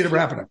just can't see it ever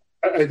happening.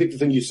 I think the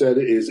thing you said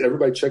is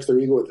everybody checks their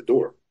ego at the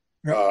door.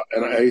 Yeah.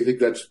 And I think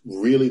that's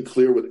really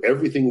clear with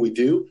everything we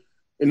do.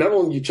 And not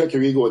only you check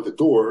your ego at the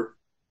door,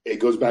 it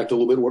goes back to a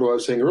little bit of what I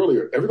was saying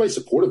earlier. Everybody's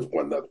supportive of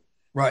one another.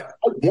 Right.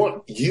 I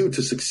want you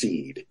to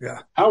succeed. Yeah.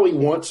 Howie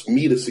wants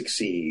me to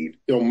succeed.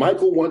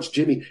 Michael wants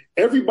Jimmy.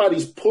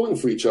 Everybody's pulling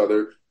for each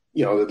other.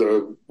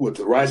 With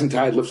the rising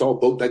tide lifts all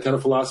boat, that kind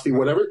of philosophy,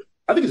 whatever.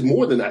 I think it's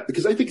more than that,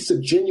 because I think it's a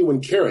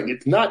genuine caring.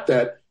 It's not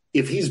that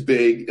if he's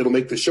big, it'll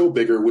make the show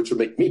bigger, which will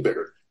make me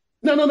bigger.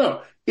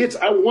 No. It's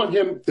I want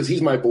him because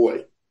he's my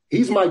boy.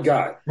 He's my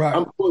guy. Right.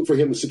 I'm pulling for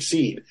him to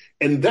succeed.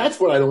 And that's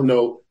what I don't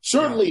know.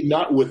 Certainly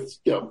not with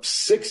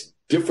 6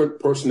 different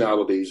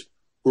personalities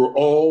who are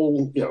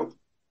all,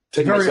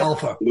 taking very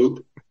alpha.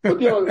 Loop. But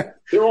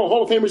they're all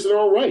Hall of Famers and they're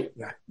all right.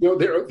 Yeah.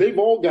 They've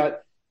all got,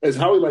 as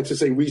Howie likes to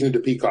say, reason to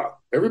peacock.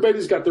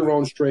 Everybody's got their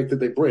own strength that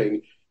they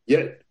bring,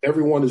 yet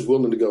everyone is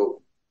willing to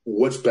go,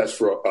 what's best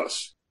for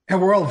us?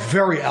 And we're all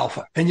very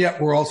alpha. And yet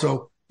we're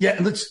also,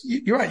 and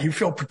you're right. You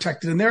feel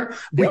protected in there.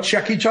 We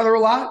check each other a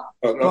lot,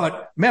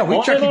 but man,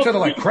 we check each other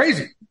like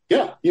crazy.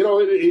 Yeah.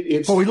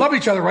 It's. But we love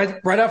each other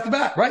right off the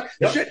bat, right?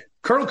 Yeah. Shit.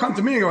 Kurt will come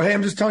to me and go, hey,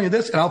 I'm just telling you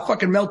this. And I'll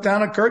fucking melt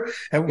down on Kurt.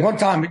 And one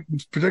time,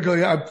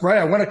 particularly, I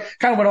kind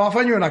of went off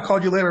on you and I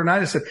called you later tonight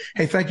and said,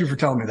 hey, thank you for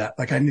telling me that.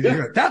 Like I need to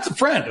hear it. That's a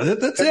friend.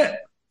 That's it.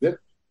 Yeah.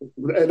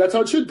 And that's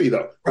how it should be,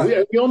 though.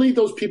 Right. We all need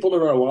those people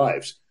in our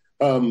lives.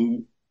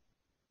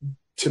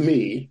 To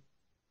me,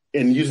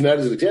 and using that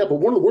as an example,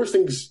 one of the worst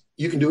things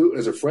you can do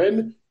as a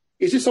friend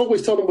is just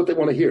always tell them what they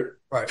want to hear.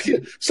 Right.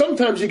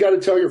 Sometimes you got to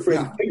tell your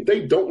friends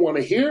they don't want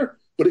to hear,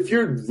 but if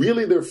you're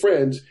really their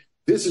friends,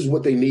 this is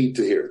what they need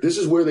to hear. This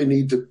is where they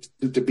need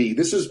to be.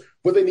 This is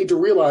what they need to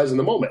realize in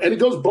the moment. And it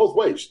goes both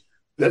ways.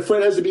 That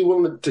friend has to be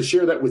willing to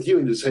share that with you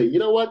and just say, you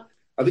know what?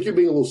 I think you're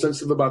being a little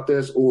sensitive about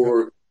this,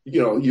 or,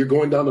 you're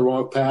going down the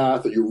wrong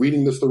path, or you're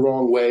reading this the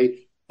wrong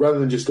way, rather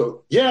than just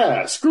go,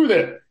 yeah, screw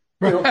that.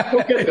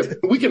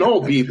 We can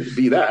all be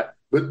that,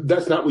 but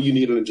that's not what you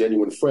need in a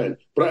genuine friend.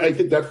 But I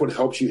think that's what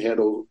helps you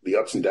handle the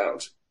ups and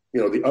downs,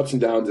 the ups and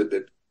downs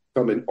that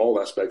come in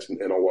all aspects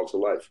and all walks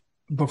of life.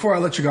 Before I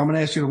let you go, I'm going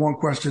to ask you the one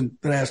question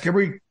that I ask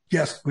every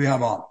guest we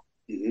have on.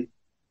 Mm-hmm.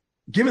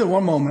 Give me the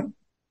one moment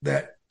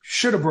that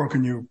should have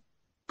broken you,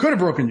 could have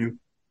broken you,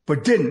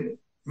 but didn't.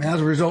 And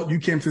as a result, you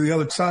came through the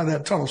other side of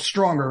that tunnel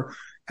stronger,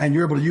 and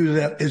you're able to use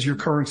that as your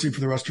currency for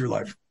the rest of your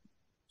life.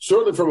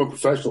 Certainly from a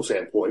professional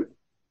standpoint,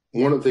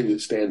 one of the things that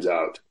stands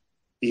out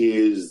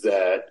is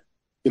that,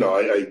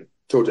 I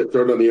told you I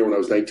started on the air when I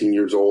was 19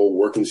 years old,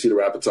 working in Cedar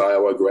Rapids,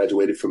 Iowa. I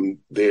graduated from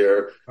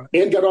there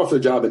and got offered a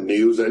job in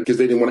news because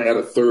they didn't want to add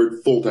a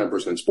third full-time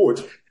person in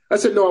sports. I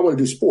said, no, I want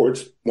to do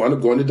sports. Wound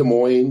up going to Des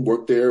Moines,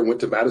 worked there, went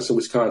to Madison,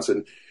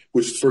 Wisconsin,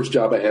 which is the first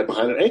job I had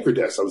behind an anchor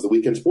desk. I was the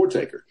weekend sports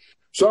anchor.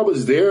 So I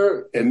was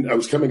there, and I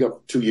was coming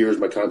up 2 years.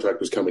 My contract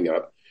was coming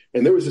up.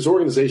 And there was this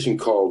organization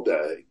called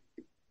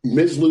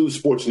Ms. Lou's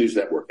Sports News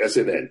Network,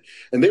 SNN.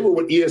 And they were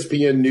what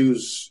ESPN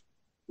News,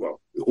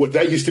 what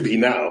that used to be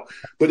now.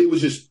 But it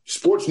was just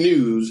sports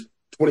news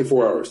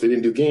 24 hours. They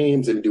didn't do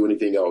games. They didn't do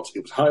anything else.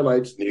 It was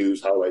highlights,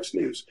 news, highlights,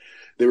 news.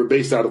 They were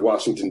based out of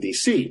Washington,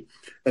 D.C.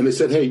 And they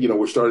said, hey,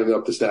 we're starting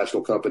up this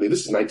national company.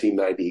 This is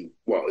 1990.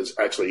 Well,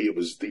 it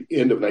was the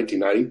end of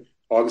 1990,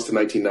 August of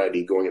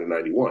 1990, going into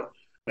 91.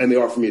 And they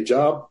offered me a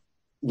job,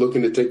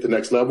 looking to take the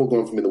next level,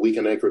 going from being the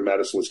weekend anchor in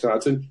Madison,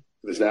 Wisconsin, to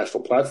this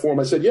national platform.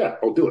 I said, yeah,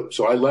 I'll do it.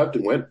 So I left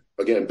and went.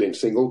 Again, being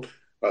single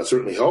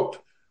certainly helped.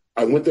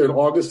 I went there in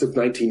August of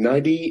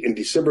 1990. In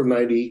December of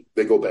 90,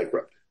 they go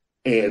bankrupt.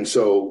 And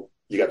so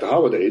you got the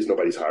holidays,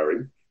 nobody's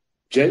hiring.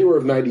 January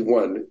of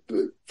 91,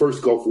 the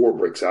first Gulf War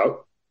breaks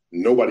out.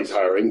 Nobody's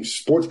hiring,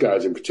 sports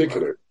guys in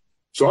particular.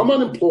 So I'm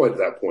unemployed at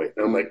that point.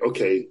 And I'm like,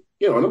 okay,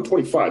 and I'm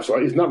 25, so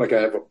it's not like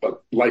I have a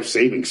life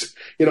savings.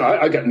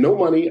 I got no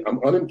money.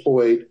 I'm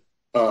unemployed.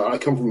 I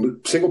come from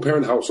a single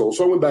parent household.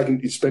 So I went back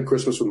and spent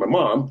Christmas with my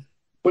mom,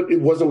 but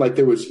it wasn't like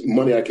there was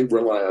money I could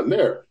rely on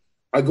there.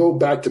 I go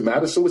back to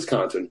Madison,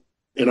 Wisconsin,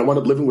 and I wound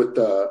up living with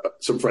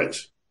some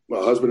friends, my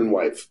husband and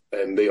wife,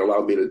 and they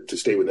allowed me to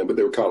stay with them, but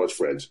they were college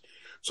friends.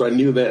 So I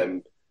knew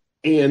them.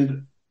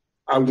 And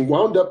I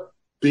wound up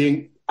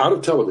being out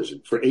of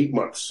television for 8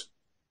 months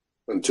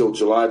until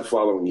July the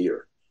following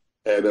year.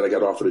 And then I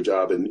got offered a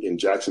job in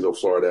Jacksonville,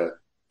 Florida,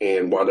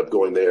 and wound up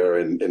going there.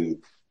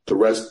 And the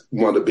rest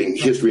wound up being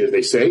history, as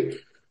they say.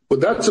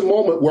 But that's a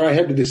moment where I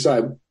had to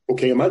decide,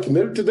 okay, am I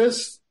committed to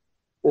this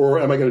or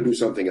am I going to do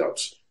something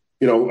else?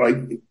 I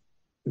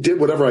did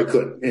whatever I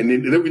could.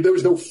 And there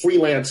was no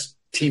freelance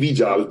TV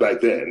jobs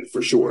back then,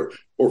 for sure,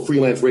 or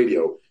freelance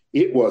radio.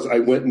 It was, I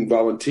went and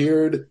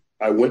volunteered.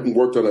 I went and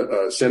worked on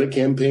a Senate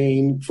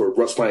campaign for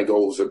Russ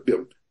Feingold,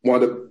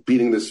 wound up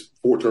beating this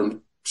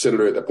 4-term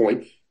senator at that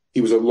point.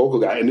 He was a local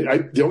guy. And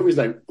the only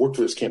reason I worked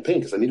for his campaign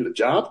because I needed a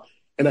job.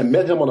 And I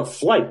met him on a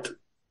flight.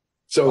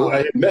 So wow.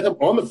 I met him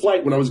on the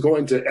flight when I was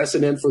going to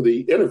SNN for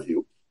the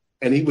interview.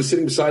 And he was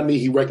sitting beside me.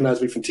 He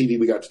recognized me from TV.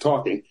 We got to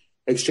talking,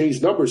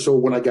 exchanged numbers. So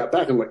when I got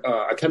back, I'm like,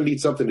 I kind of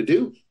need something to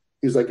do.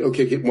 He was like,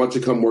 okay, why don't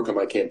you come work on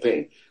my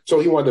campaign? So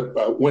he wound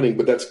up winning,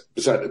 but that's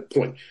beside the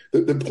point.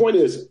 The point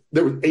is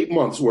there were 8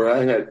 months where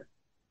I had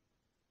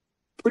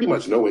pretty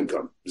much no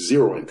income,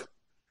 zero income.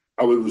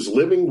 I was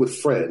living with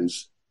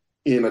friends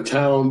in a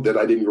town that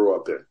I didn't grow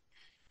up in.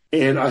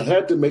 And I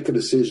had to make a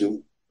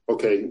decision,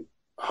 okay,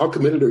 how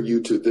committed are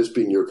you to this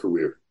being your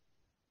career?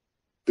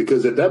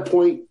 Because at that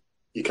point,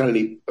 you kind of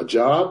need a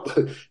job.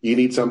 You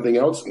need something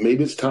else.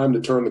 Maybe it's time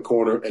to turn the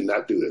corner and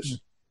not do this.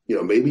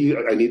 Maybe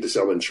I need to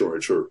sell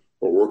insurance or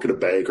work at a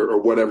bank or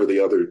whatever the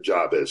other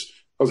job is.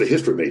 I was a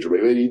history major.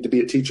 Maybe I need to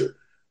be a teacher.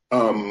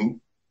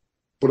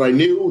 But I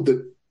knew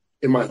that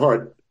in my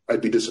heart,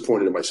 I'd be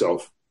disappointed in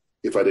myself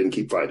if I didn't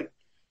keep fighting.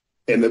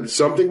 And that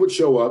something would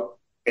show up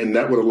and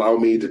that would allow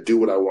me to do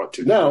what I want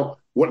to. Now,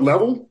 what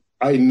level?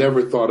 I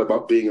never thought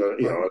about being a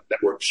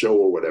network show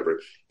or whatever.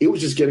 It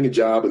was just getting a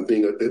job and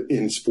being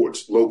in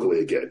sports locally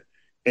again.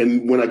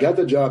 And when I got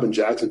the job in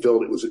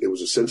Jacksonville, it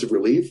was a sense of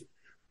relief.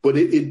 But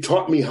it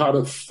taught me how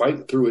to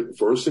fight through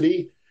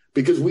adversity,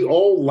 because we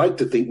all like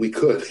to think we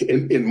could.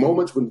 In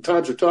moments when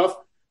times are tough,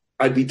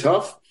 I'd be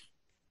tough.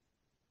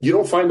 You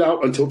don't find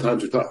out until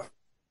times are tough.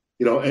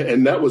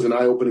 And that was an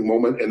eye-opening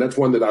moment, and that's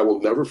one that I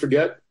will never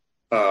forget.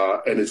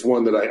 And it's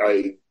one that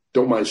I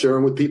don't mind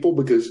sharing with people,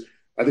 because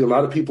I think a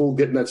lot of people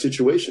get in that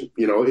situation.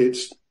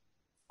 It's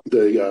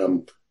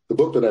the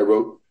book that I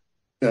wrote,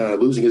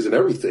 Losing Isn't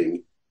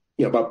Everything,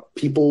 about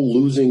people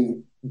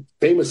losing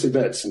famous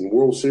events and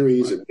World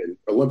Series and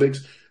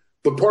Olympics.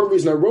 But part of the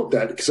reason I wrote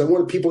that, because I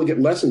wanted people to get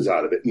lessons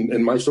out of it.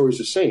 And my story is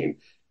the same.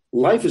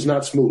 Life is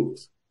not smooth.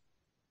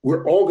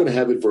 We're all going to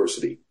have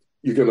adversity.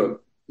 You're going to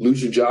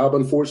lose your job,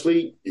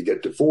 unfortunately. You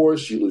get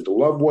divorced. You lose a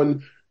loved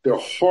one. There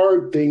are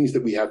hard things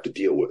that we have to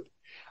deal with.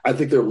 I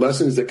think there are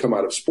lessons that come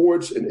out of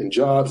sports and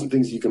jobs and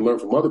things you can learn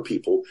from other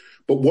people.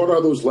 But what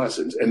are those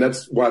lessons? And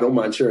that's why I don't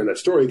mind sharing that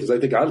story, because I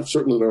think I've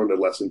certainly learned a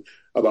lesson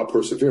about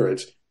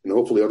perseverance, and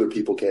hopefully other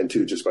people can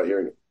too, just by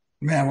hearing it.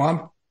 Man, well,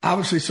 I'm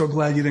obviously so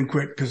glad you didn't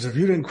quit, because if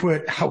you didn't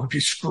quit, I would be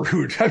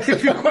screwed.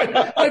 If you quit,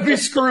 I'd be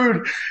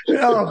screwed.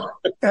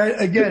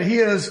 Again, he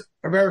is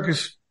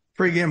America's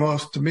pregame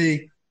host. To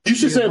me, you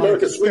should say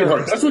America's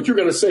sweetheart. That's what you're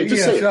going to say.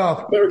 Just say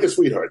America's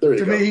sweetheart. There you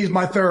go. To me, he's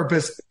my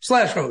therapist /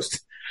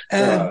 host.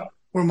 And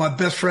one of my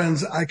best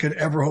friends I could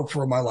ever hope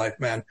for in my life,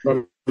 man.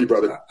 Love you,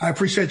 brother. I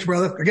appreciate you,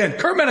 brother. Again,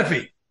 Curt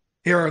Menefee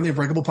here on the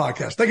Unbreakable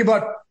podcast. Thank you,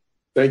 bud.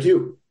 Thank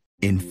you.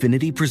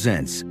 Infinity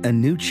presents a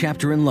new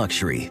chapter in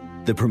luxury,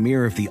 the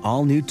premiere of the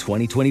all-new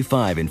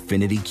 2025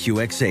 Infinity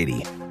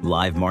QX80,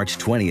 live March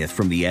 20th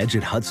from the Edge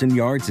at Hudson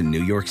Yards in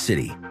New York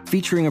City,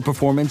 featuring a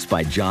performance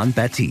by John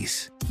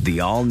Batiste.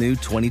 The all-new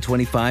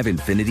 2025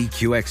 Infinity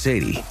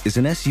QX80 is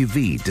an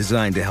SUV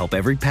designed to help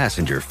every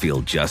passenger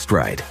feel just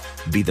right.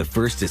 Be the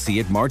first to see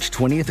it March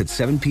 20th at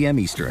 7 p.m.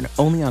 Eastern,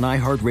 only on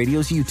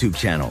iHeartRadio's YouTube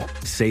channel.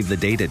 Save the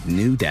date at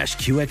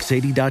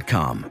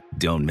new-QX80.com.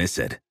 Don't miss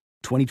it.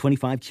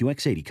 2025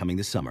 QX80 coming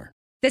this summer.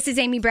 This is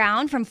Amy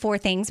Brown from 4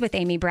 Things with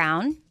Amy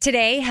Brown.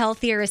 Today,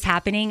 healthier is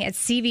happening at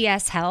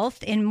CVS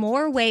Health in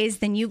more ways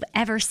than you've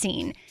ever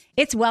seen.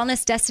 It's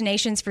wellness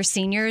destinations for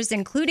seniors,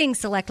 including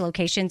select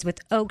locations with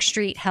Oak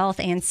Street Health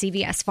and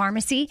CVS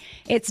Pharmacy.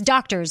 It's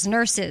doctors,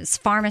 nurses,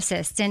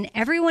 pharmacists, and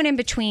everyone in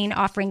between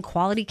offering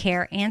quality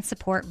care and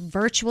support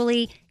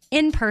virtually,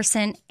 in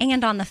person,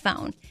 and on the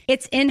phone.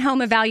 It's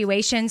in-home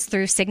evaluations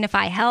through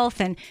Signify Health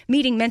and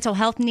meeting mental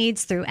health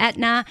needs through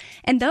Aetna.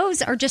 And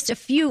those are just a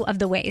few of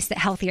the ways that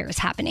healthier is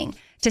happening.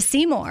 To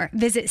see more,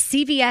 visit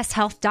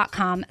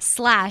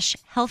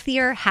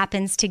cvshealth.com/healthier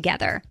happens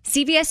together.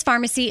 CVS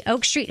Pharmacy,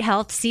 Oak Street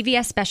Health,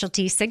 CVS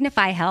Specialty,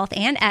 Signify Health,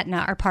 and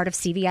Aetna are part of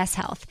CVS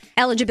Health.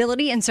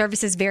 Eligibility and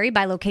services vary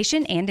by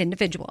location and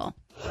individual.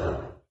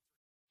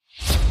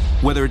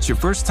 Whether it's your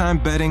first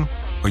time betting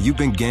or you've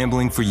been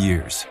gambling for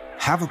years,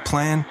 have a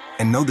plan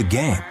and know the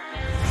game.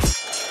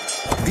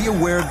 Be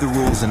aware of the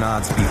rules and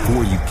odds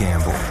before you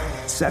gamble.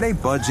 Set a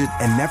budget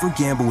and never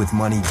gamble with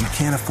money you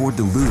can't afford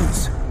to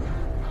lose.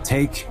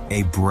 Take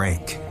a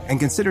break and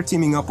consider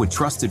teaming up with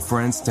trusted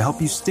friends to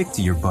help you stick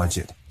to your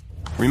budget.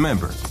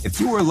 Remember, if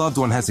you or a loved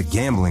one has a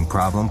gambling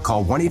problem,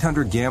 call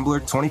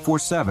 1-800-GAMBLER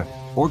 24/7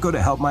 or go to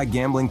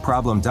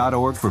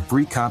helpmygamblingproblem.org for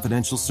free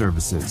confidential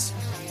services.